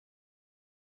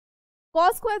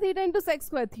 Cos square theta into sec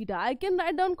square theta, I can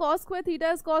write down cos square theta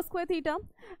as cos square theta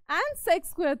and sec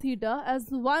square theta as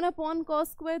 1 upon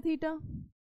cos square theta.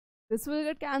 This will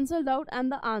get cancelled out, and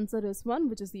the answer is 1,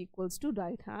 which is equals to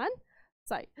right hand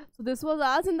side. So this was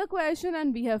asked in the question,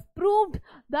 and we have proved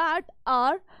that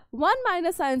our 1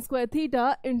 minus sin square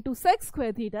theta into sec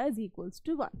square theta is equals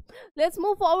to 1. Let's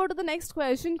move forward to the next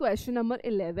question, question number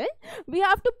 11. We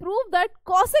have to prove that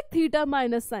cosec theta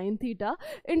minus sin theta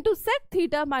into sec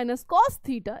theta minus cos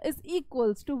theta is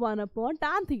equals to 1 upon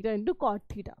tan theta into cot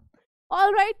theta.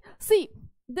 Alright, see,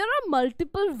 there are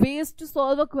multiple ways to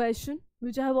solve a question,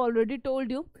 which I have already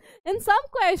told you. In some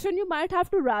question, you might have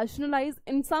to rationalize.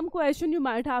 In some question, you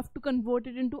might have to convert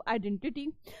it into identity.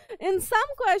 In some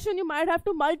question, you might have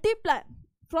to multiply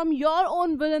from your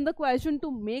own will in the question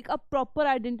to make a proper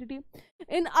identity.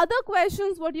 In other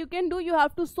questions, what you can do, you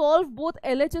have to solve both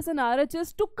LHS and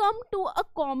RHS to come to a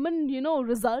common,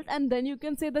 result, and then you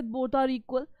can say that both are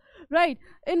equal. Right,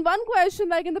 in one question,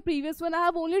 like in the previous one, I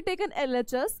have only taken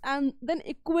LHS and then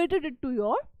equated it to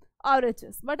your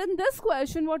RHS. But in this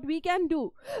question, what we can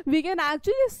do, we can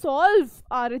actually solve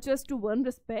RHS to one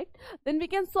respect, then we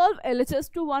can solve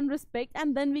LHS to one respect,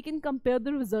 and then we can compare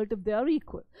the result if they are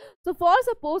equal. So for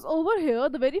suppose over here,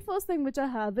 the very first thing which I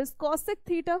have is cosec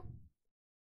theta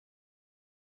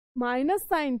minus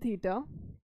sin theta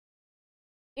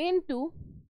into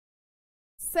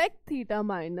sec theta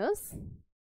minus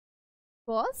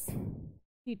cos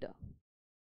theta.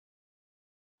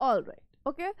 Alright,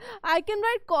 okay. I can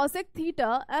write cosec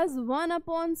theta as 1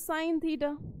 upon sin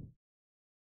theta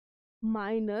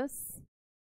minus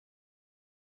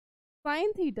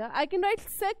sin theta. I can write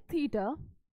sec theta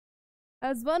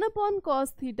as 1 upon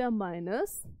cos theta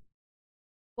minus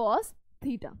cos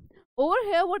theta. Over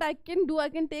here, what I can do, I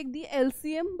can take the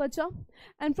LCM, bacha,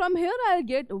 and from here I'll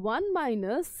get 1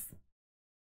 minus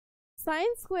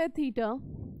sin square theta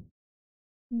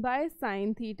by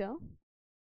sin theta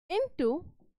into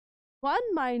 1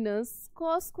 minus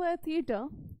cos square theta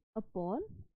upon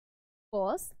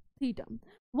cos theta.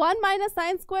 1 minus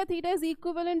sin square theta is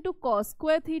equivalent to cos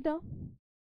square theta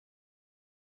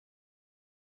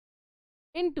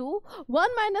into 1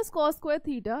 minus cos square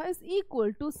theta is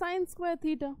equal to sin square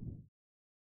theta.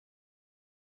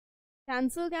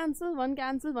 Cancel, cancel, one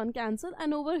cancel, one cancel,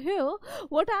 and over here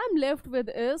what I am left with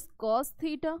is cos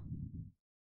theta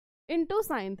into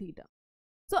sin theta.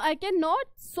 So I cannot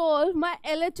solve my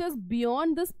LHS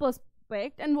beyond this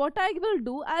perspective, and what I will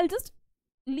do, I'll just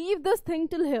leave this thing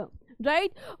till here,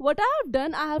 right? What I have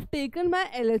done, I have taken my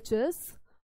LHS,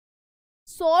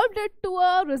 solved it to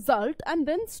a result, and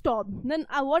then stopped. Then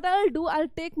what I'll do, I'll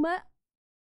take my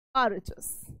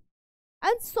RHS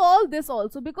and solve this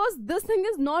also, because this thing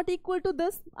is not equal to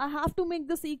this. I have to make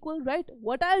this equal, right?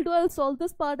 What I'll do, I'll solve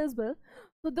this part as well.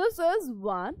 So this is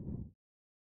 1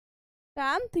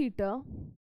 tan theta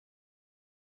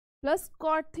plus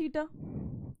cot theta,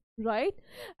 right?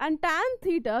 And tan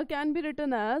theta can be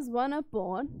written as 1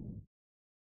 upon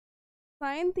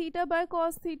sin theta by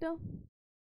cos theta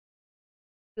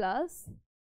plus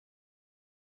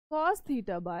cos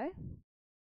theta by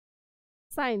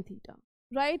sin theta,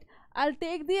 right? I'll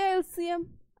take the LCM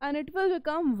and it will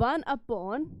become 1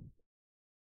 upon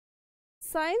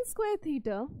sin square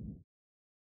theta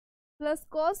plus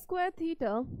cos square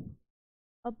theta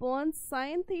upon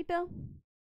sin theta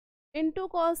into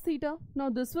cos theta. Now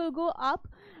this will go up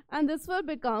and this will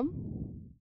become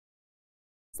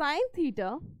sin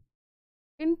theta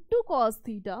into cos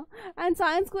theta, and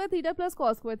sin square theta plus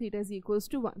cos square theta is equals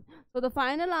to 1. So the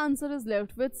final answer is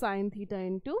left with sin theta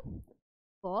into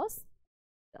cos theta.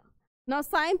 Now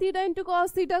sin theta into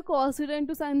cos theta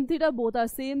into sin theta, both are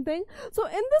same thing. So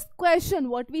in this question,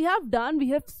 what we have done, we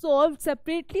have solved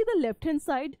separately the left hand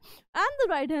side and the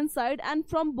right hand side, and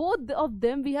from both of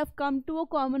them we have come to a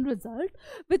common result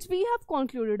which we have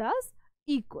concluded as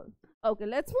equal. Okay,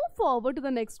 let's move forward to the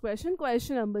next question,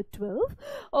 question number 12.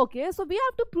 Okay, so we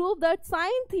have to prove that sin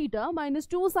theta minus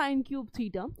 2 sin cube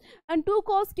theta and 2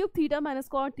 cos cube theta minus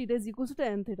cot theta is equal to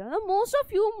tan theta. Now, most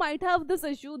of you might have this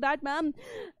issue that, ma'am,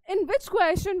 in which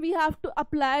question we have to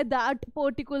apply that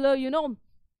particular,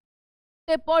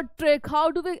 tip or trick. How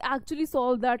do we actually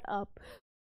solve that up?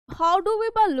 How do we,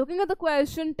 by looking at the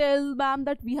question, tell ma'am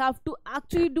that we have to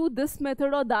actually do this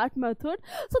method or that method?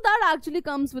 So that actually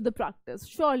comes with the practice,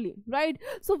 surely, right?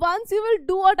 So once you will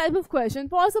do a type of question,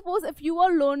 for suppose if you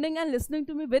are learning and listening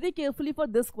to me very carefully for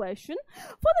this question,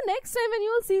 for the next time when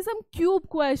you will see some cube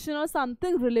question or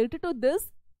something related to this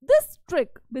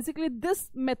trick, basically this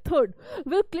method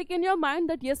will click in your mind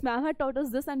that yes, ma'am had taught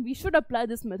us this and we should apply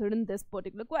this method in this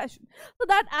particular question. So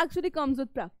that actually comes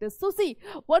with practice. So see,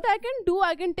 what I can do,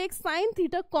 I can take sin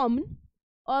theta common,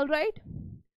 alright.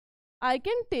 I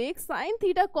can take sin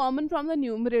theta common from the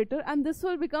numerator, and this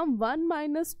will become 1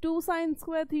 minus 2 sin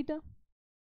square theta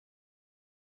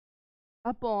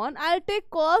upon, I'll take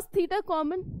cos theta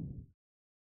common,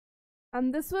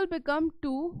 and this will become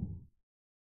 2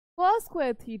 cos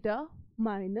square theta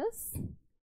minus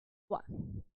 1.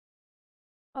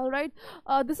 Alright,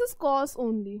 this is cos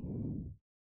only.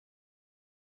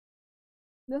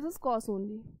 This is cos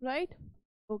only, right?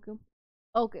 Okay.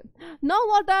 Okay. Now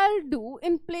what I'll do,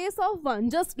 in place of 1,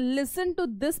 just listen to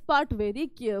this part very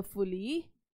carefully.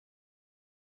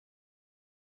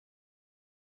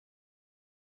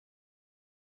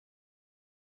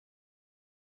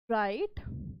 Right?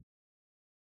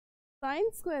 Sin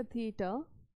square theta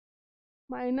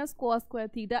minus cos square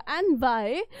theta. And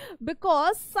why?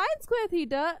 Because sin square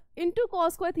theta into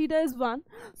cos square theta is 1.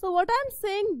 So what I'm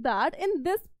saying that in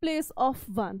this place of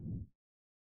 1,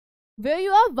 where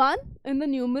you have 1 in the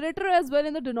numerator as well,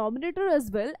 in the denominator as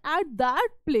well, at that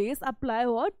place apply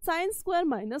what? Sine square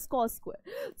minus cos square.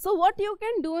 So what you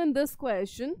can do in this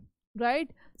question, right?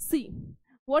 See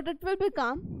what it will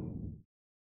become.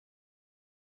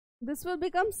 This will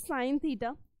become sine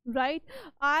theta, right?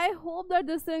 I hope that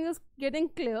this thing is getting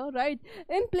clear, right?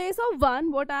 In place of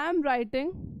 1, what I am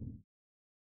writing,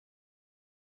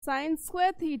 sine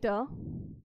square theta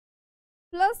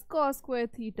plus cos square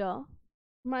theta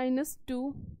minus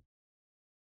 2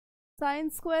 sine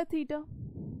square theta.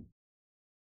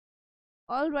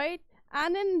 Alright,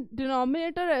 and in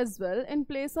denominator as well, in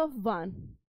place of 1,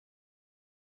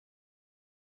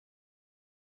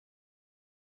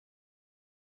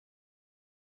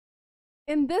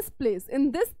 in this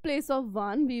place of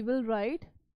 1, we will write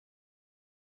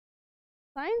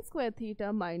sine square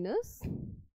theta minus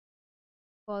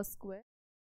cos square,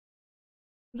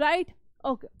 right?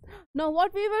 Okay, now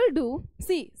what we will do,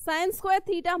 see, sine square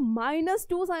theta minus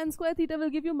 2 sine square theta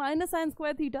will give you minus sine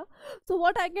square theta. So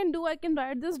what I can do, I can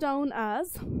write this down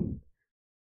as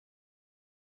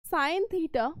sine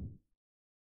theta,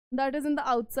 that is in the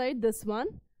outside, this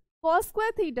one, cos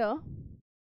square theta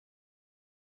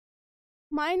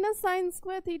minus sine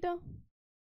square theta,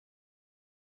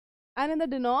 and in the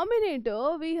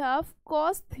denominator we have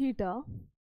cos theta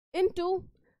into,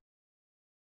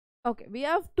 okay, we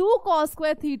have 2 cos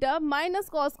square theta minus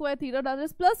cos square theta, that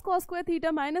is plus cos square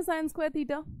theta minus sine square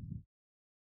theta.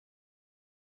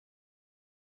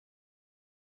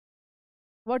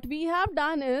 What we have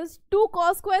done is 2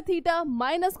 cos square theta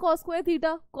minus cos square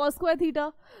theta, cos square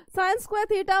theta, sine square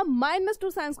theta minus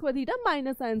 2 sine square theta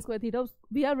minus sine square theta.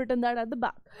 We have written that at the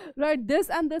back, right? This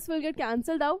and this will get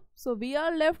cancelled out. So we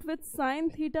are left with sine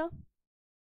theta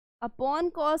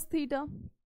upon cos theta,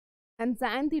 and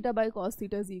sine theta by cos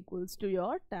theta is equals to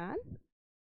your tan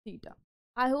theta.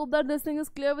 I hope that this thing is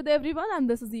clear with everyone, and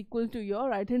this is equal to your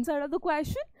right hand side of the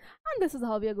question, and this is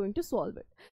how we are going to solve it.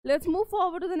 Let's move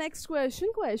forward to the next question,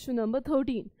 question number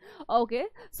 13. Okay,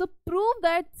 so prove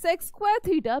that sec square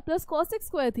theta plus cosec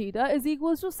square theta is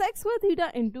equals to sec square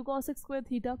theta into cosec square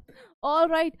theta.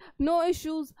 Alright, no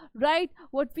issues, right?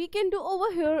 What we can do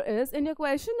over here is, in your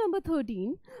question number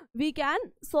 13, we can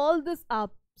solve this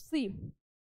up. See,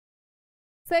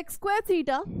 sec square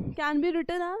theta can be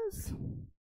written as,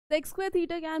 sec square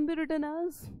theta can be written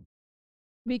as,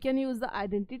 we can use the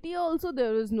identity also,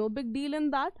 there is no big deal in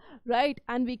that, right?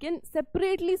 And we can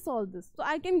separately solve this. So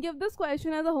I can give this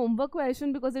question as a homework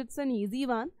question because it's an easy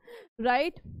one,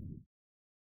 right?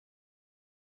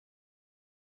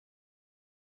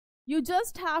 You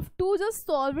just have to just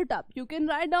solve it up. You can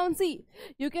write down, see,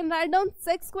 you can write down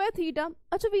sec square theta.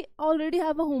 Actually, we already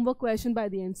have a homework question by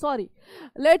the end, sorry.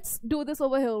 Let's do this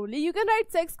over here only. You can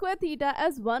write sec square theta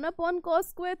as 1 upon cos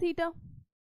square theta,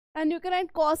 and you can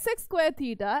write cosec square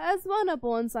theta as 1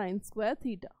 upon sine square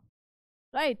theta,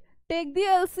 right? Take the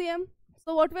LCM.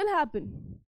 So what will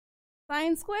happen?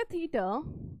 Sine square theta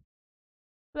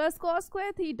plus cos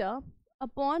square theta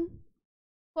upon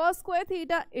cos square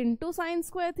theta into sine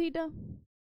square theta.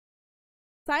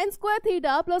 Sine square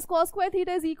theta plus cos square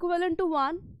theta is equivalent to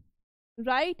 1,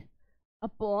 right?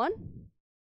 Upon,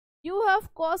 you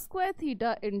have cos square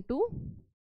theta into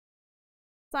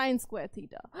sine square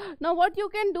theta. Now what you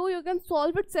can do, you can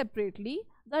solve it separately.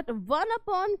 That 1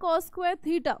 upon cos square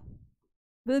theta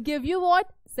will give you what?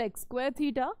 Sec square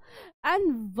theta,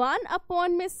 and 1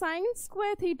 upon sine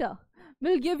square theta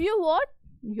will give you what?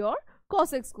 Your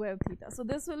cosec square theta. So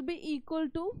this will be equal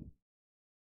to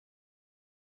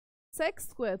sec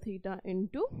square theta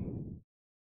into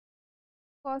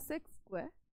cosec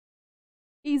square.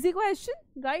 Easy question,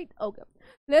 right? Okay,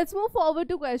 let's move forward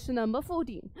to question number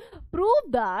 14. Prove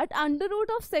that under root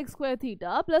of sec square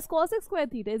theta plus cosec square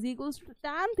theta is equals to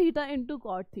tan theta into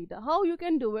cot theta. How you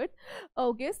can do it?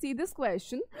 Okay, see this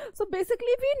question. So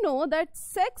basically we know that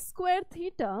sec square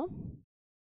theta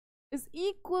is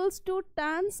equals to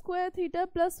tan square theta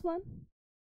plus 1,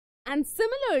 and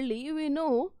similarly we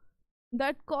know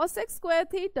that cosec square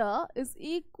theta is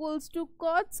equals to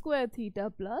cot square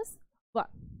theta plus 1,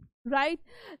 right?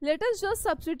 Let us just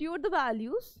substitute the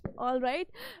values, all right?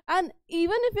 And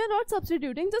even if you're not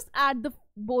substituting, just add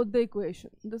both the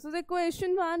equation. This is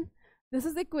equation 1, this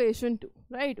is equation 2,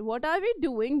 right? What are we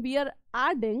doing? We are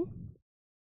adding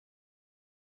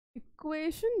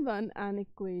equation 1 and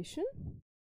equation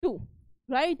 2,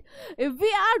 right? If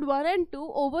we add 1 and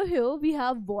 2 over here, we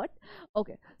have what?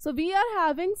 Okay, so we are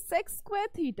having sec square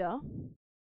theta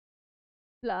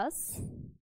plus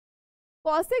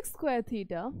cosec square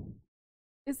theta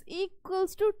is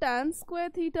equals to tan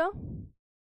square theta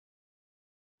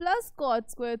plus cot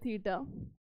square theta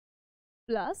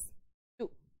plus 2,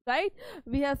 right?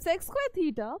 We have sec square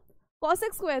theta,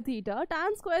 cosec square theta,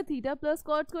 tan square theta plus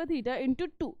cot square theta into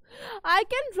 2. I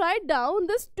can write down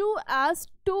this 2 as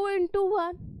 2 into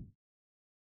 1.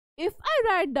 If I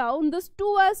write down this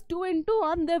 2 as 2 into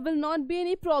 1, there will not be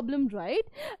any problem, right?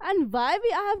 And why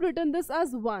I have written this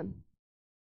as 1?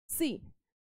 See,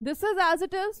 this is as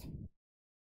it is.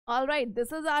 Alright,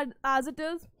 this is as it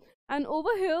is. And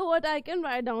over here, what I can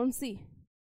write down, see,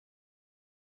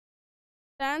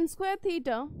 tan square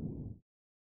theta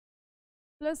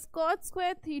plus cot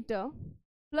square theta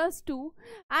plus 2.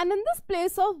 And in this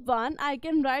place of 1, I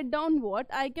can write down what?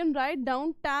 I can write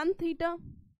down tan theta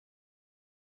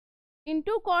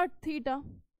into cot theta.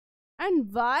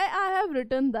 And why I have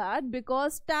written that?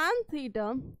 Because tan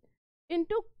theta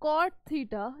into cot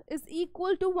theta is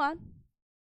equal to 1.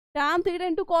 Tan theta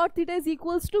into cot theta is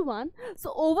equals to 1.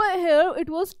 So over here it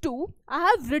was 2. I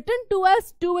have written 2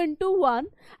 as 2 into 1.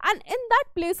 And in that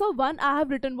place of 1, I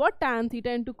have written what? Tan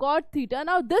theta into cot theta.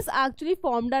 Now this actually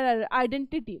formed our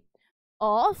identity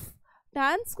of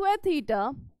tan square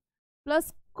theta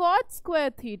plus cot square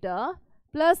theta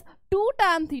plus 2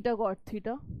 tan theta cot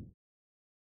theta.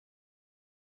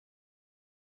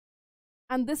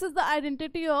 And this is the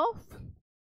identity of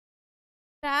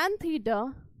tan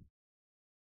theta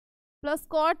plus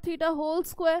cot theta whole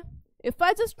square. If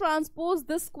I just transpose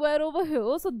this square over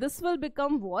here, so this will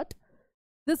become what?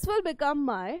 This will become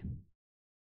my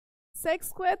sec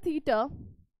square theta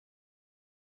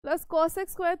plus cosec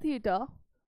square theta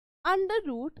under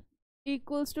root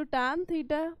equals to tan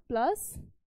theta plus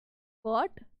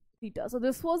cot theta. So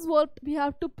this was what we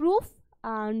have to prove.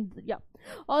 And yeah,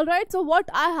 alright, so what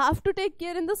I have to take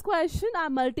care in this question, I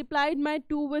multiplied my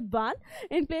 2 with 1.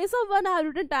 In place of 1, I have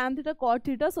written tan theta cot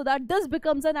theta, so that this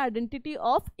becomes an identity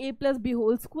of a plus b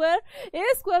whole square, a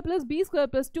square plus b square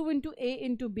plus 2 into a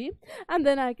into b, and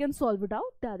then I can solve it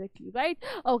out directly, right?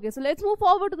 Okay, so let's move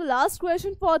forward to the last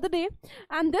question for the day,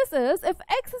 and this is, if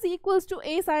x is equals to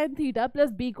a sin theta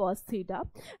plus b cos theta,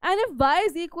 and if y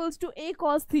is equals to a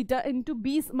cos theta into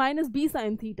b minus b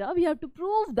sin theta, we have to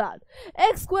prove that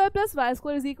x square plus y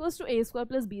square is equals to a square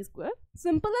plus b square.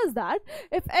 Simple as that.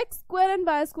 If x square and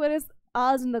y square is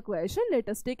asked in the question, let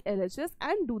us take LHS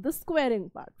and do the squaring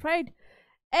part, right?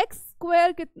 X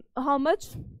square, how much?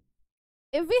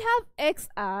 If we have x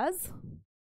as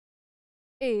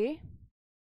a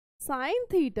sin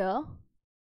theta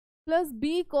plus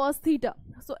b cos theta,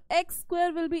 so x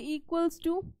square will be equals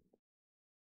to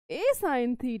a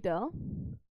sin theta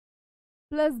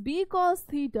plus b cos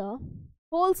theta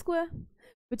whole square,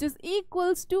 which is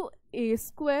equals to a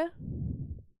square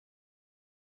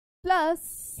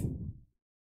plus,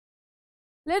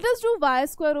 let us do y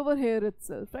square over here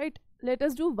itself, right? Let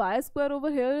us do y square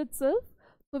over here itself,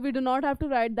 so we do not have to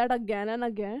write that again and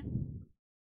again,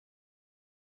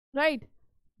 right?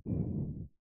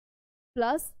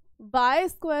 Plus y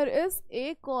square is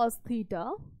a cos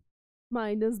theta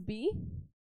minus b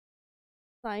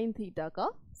sin theta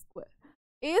ka square.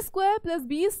 A square plus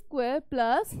b square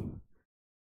plus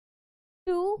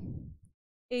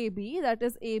 2ab, that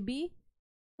is ab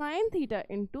sin theta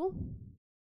into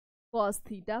cos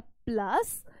theta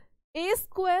plus a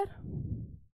square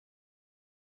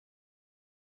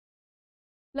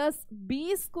plus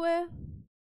b square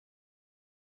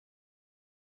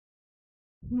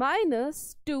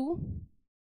minus 2ab.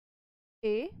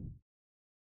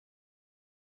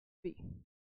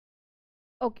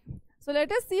 Okay. So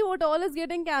let us see what all is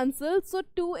getting cancelled. So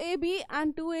 2ab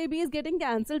and 2ab is getting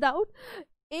cancelled out.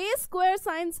 A square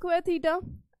sin square theta,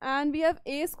 and we have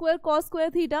a square cos square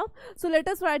theta. So let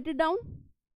us write it down.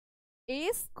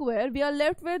 A square, we are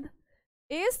left with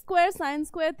a square sin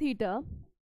square theta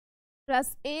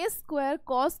plus a square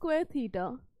cos square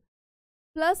theta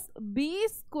plus b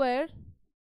square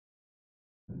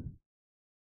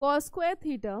cos square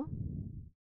theta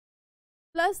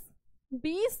plus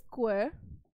b square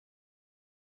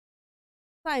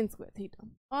sin square theta.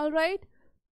 Alright,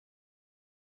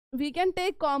 we can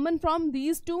take common from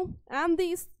these two and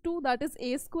these two, that is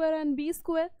a square and b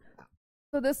square.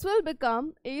 So this will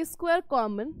become a square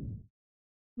common.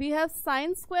 We have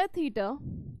sin square theta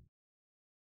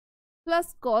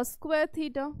plus cos square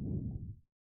theta.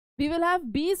 We will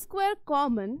have b square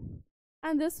common,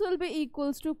 and this will be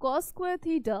equals to cos square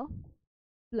theta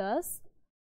plus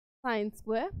sin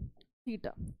square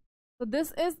theta. So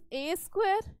this is a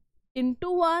square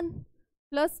into 1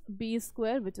 plus b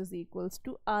square, which is equals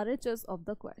to RHS of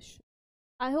the question.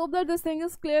 I hope that this thing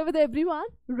is clear with everyone,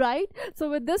 right? So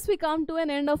with this we come to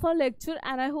an end of our lecture,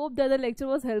 and I hope that the lecture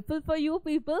was helpful for you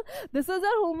people. This is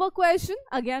our homework question.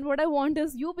 Again, what I want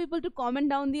is you people to comment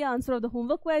down the answer of the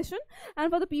homework question,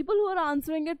 and for the people who are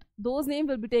answering it, those names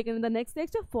will be taken in the next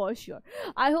lecture for sure.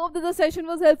 I hope that the session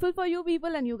was helpful for you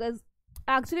people and you guys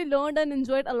actually learned and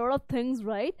enjoyed a lot of things,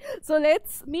 right? So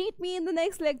let's meet me in the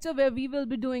next lecture where we will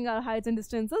be doing our heights and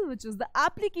distances, which is the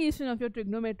application of your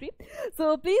trigonometry.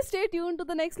 So please stay tuned to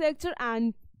the next lecture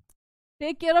and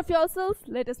take care of yourselves.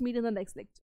 Let us meet in the next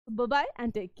lecture. Bye bye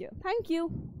and take care. Thank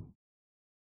you.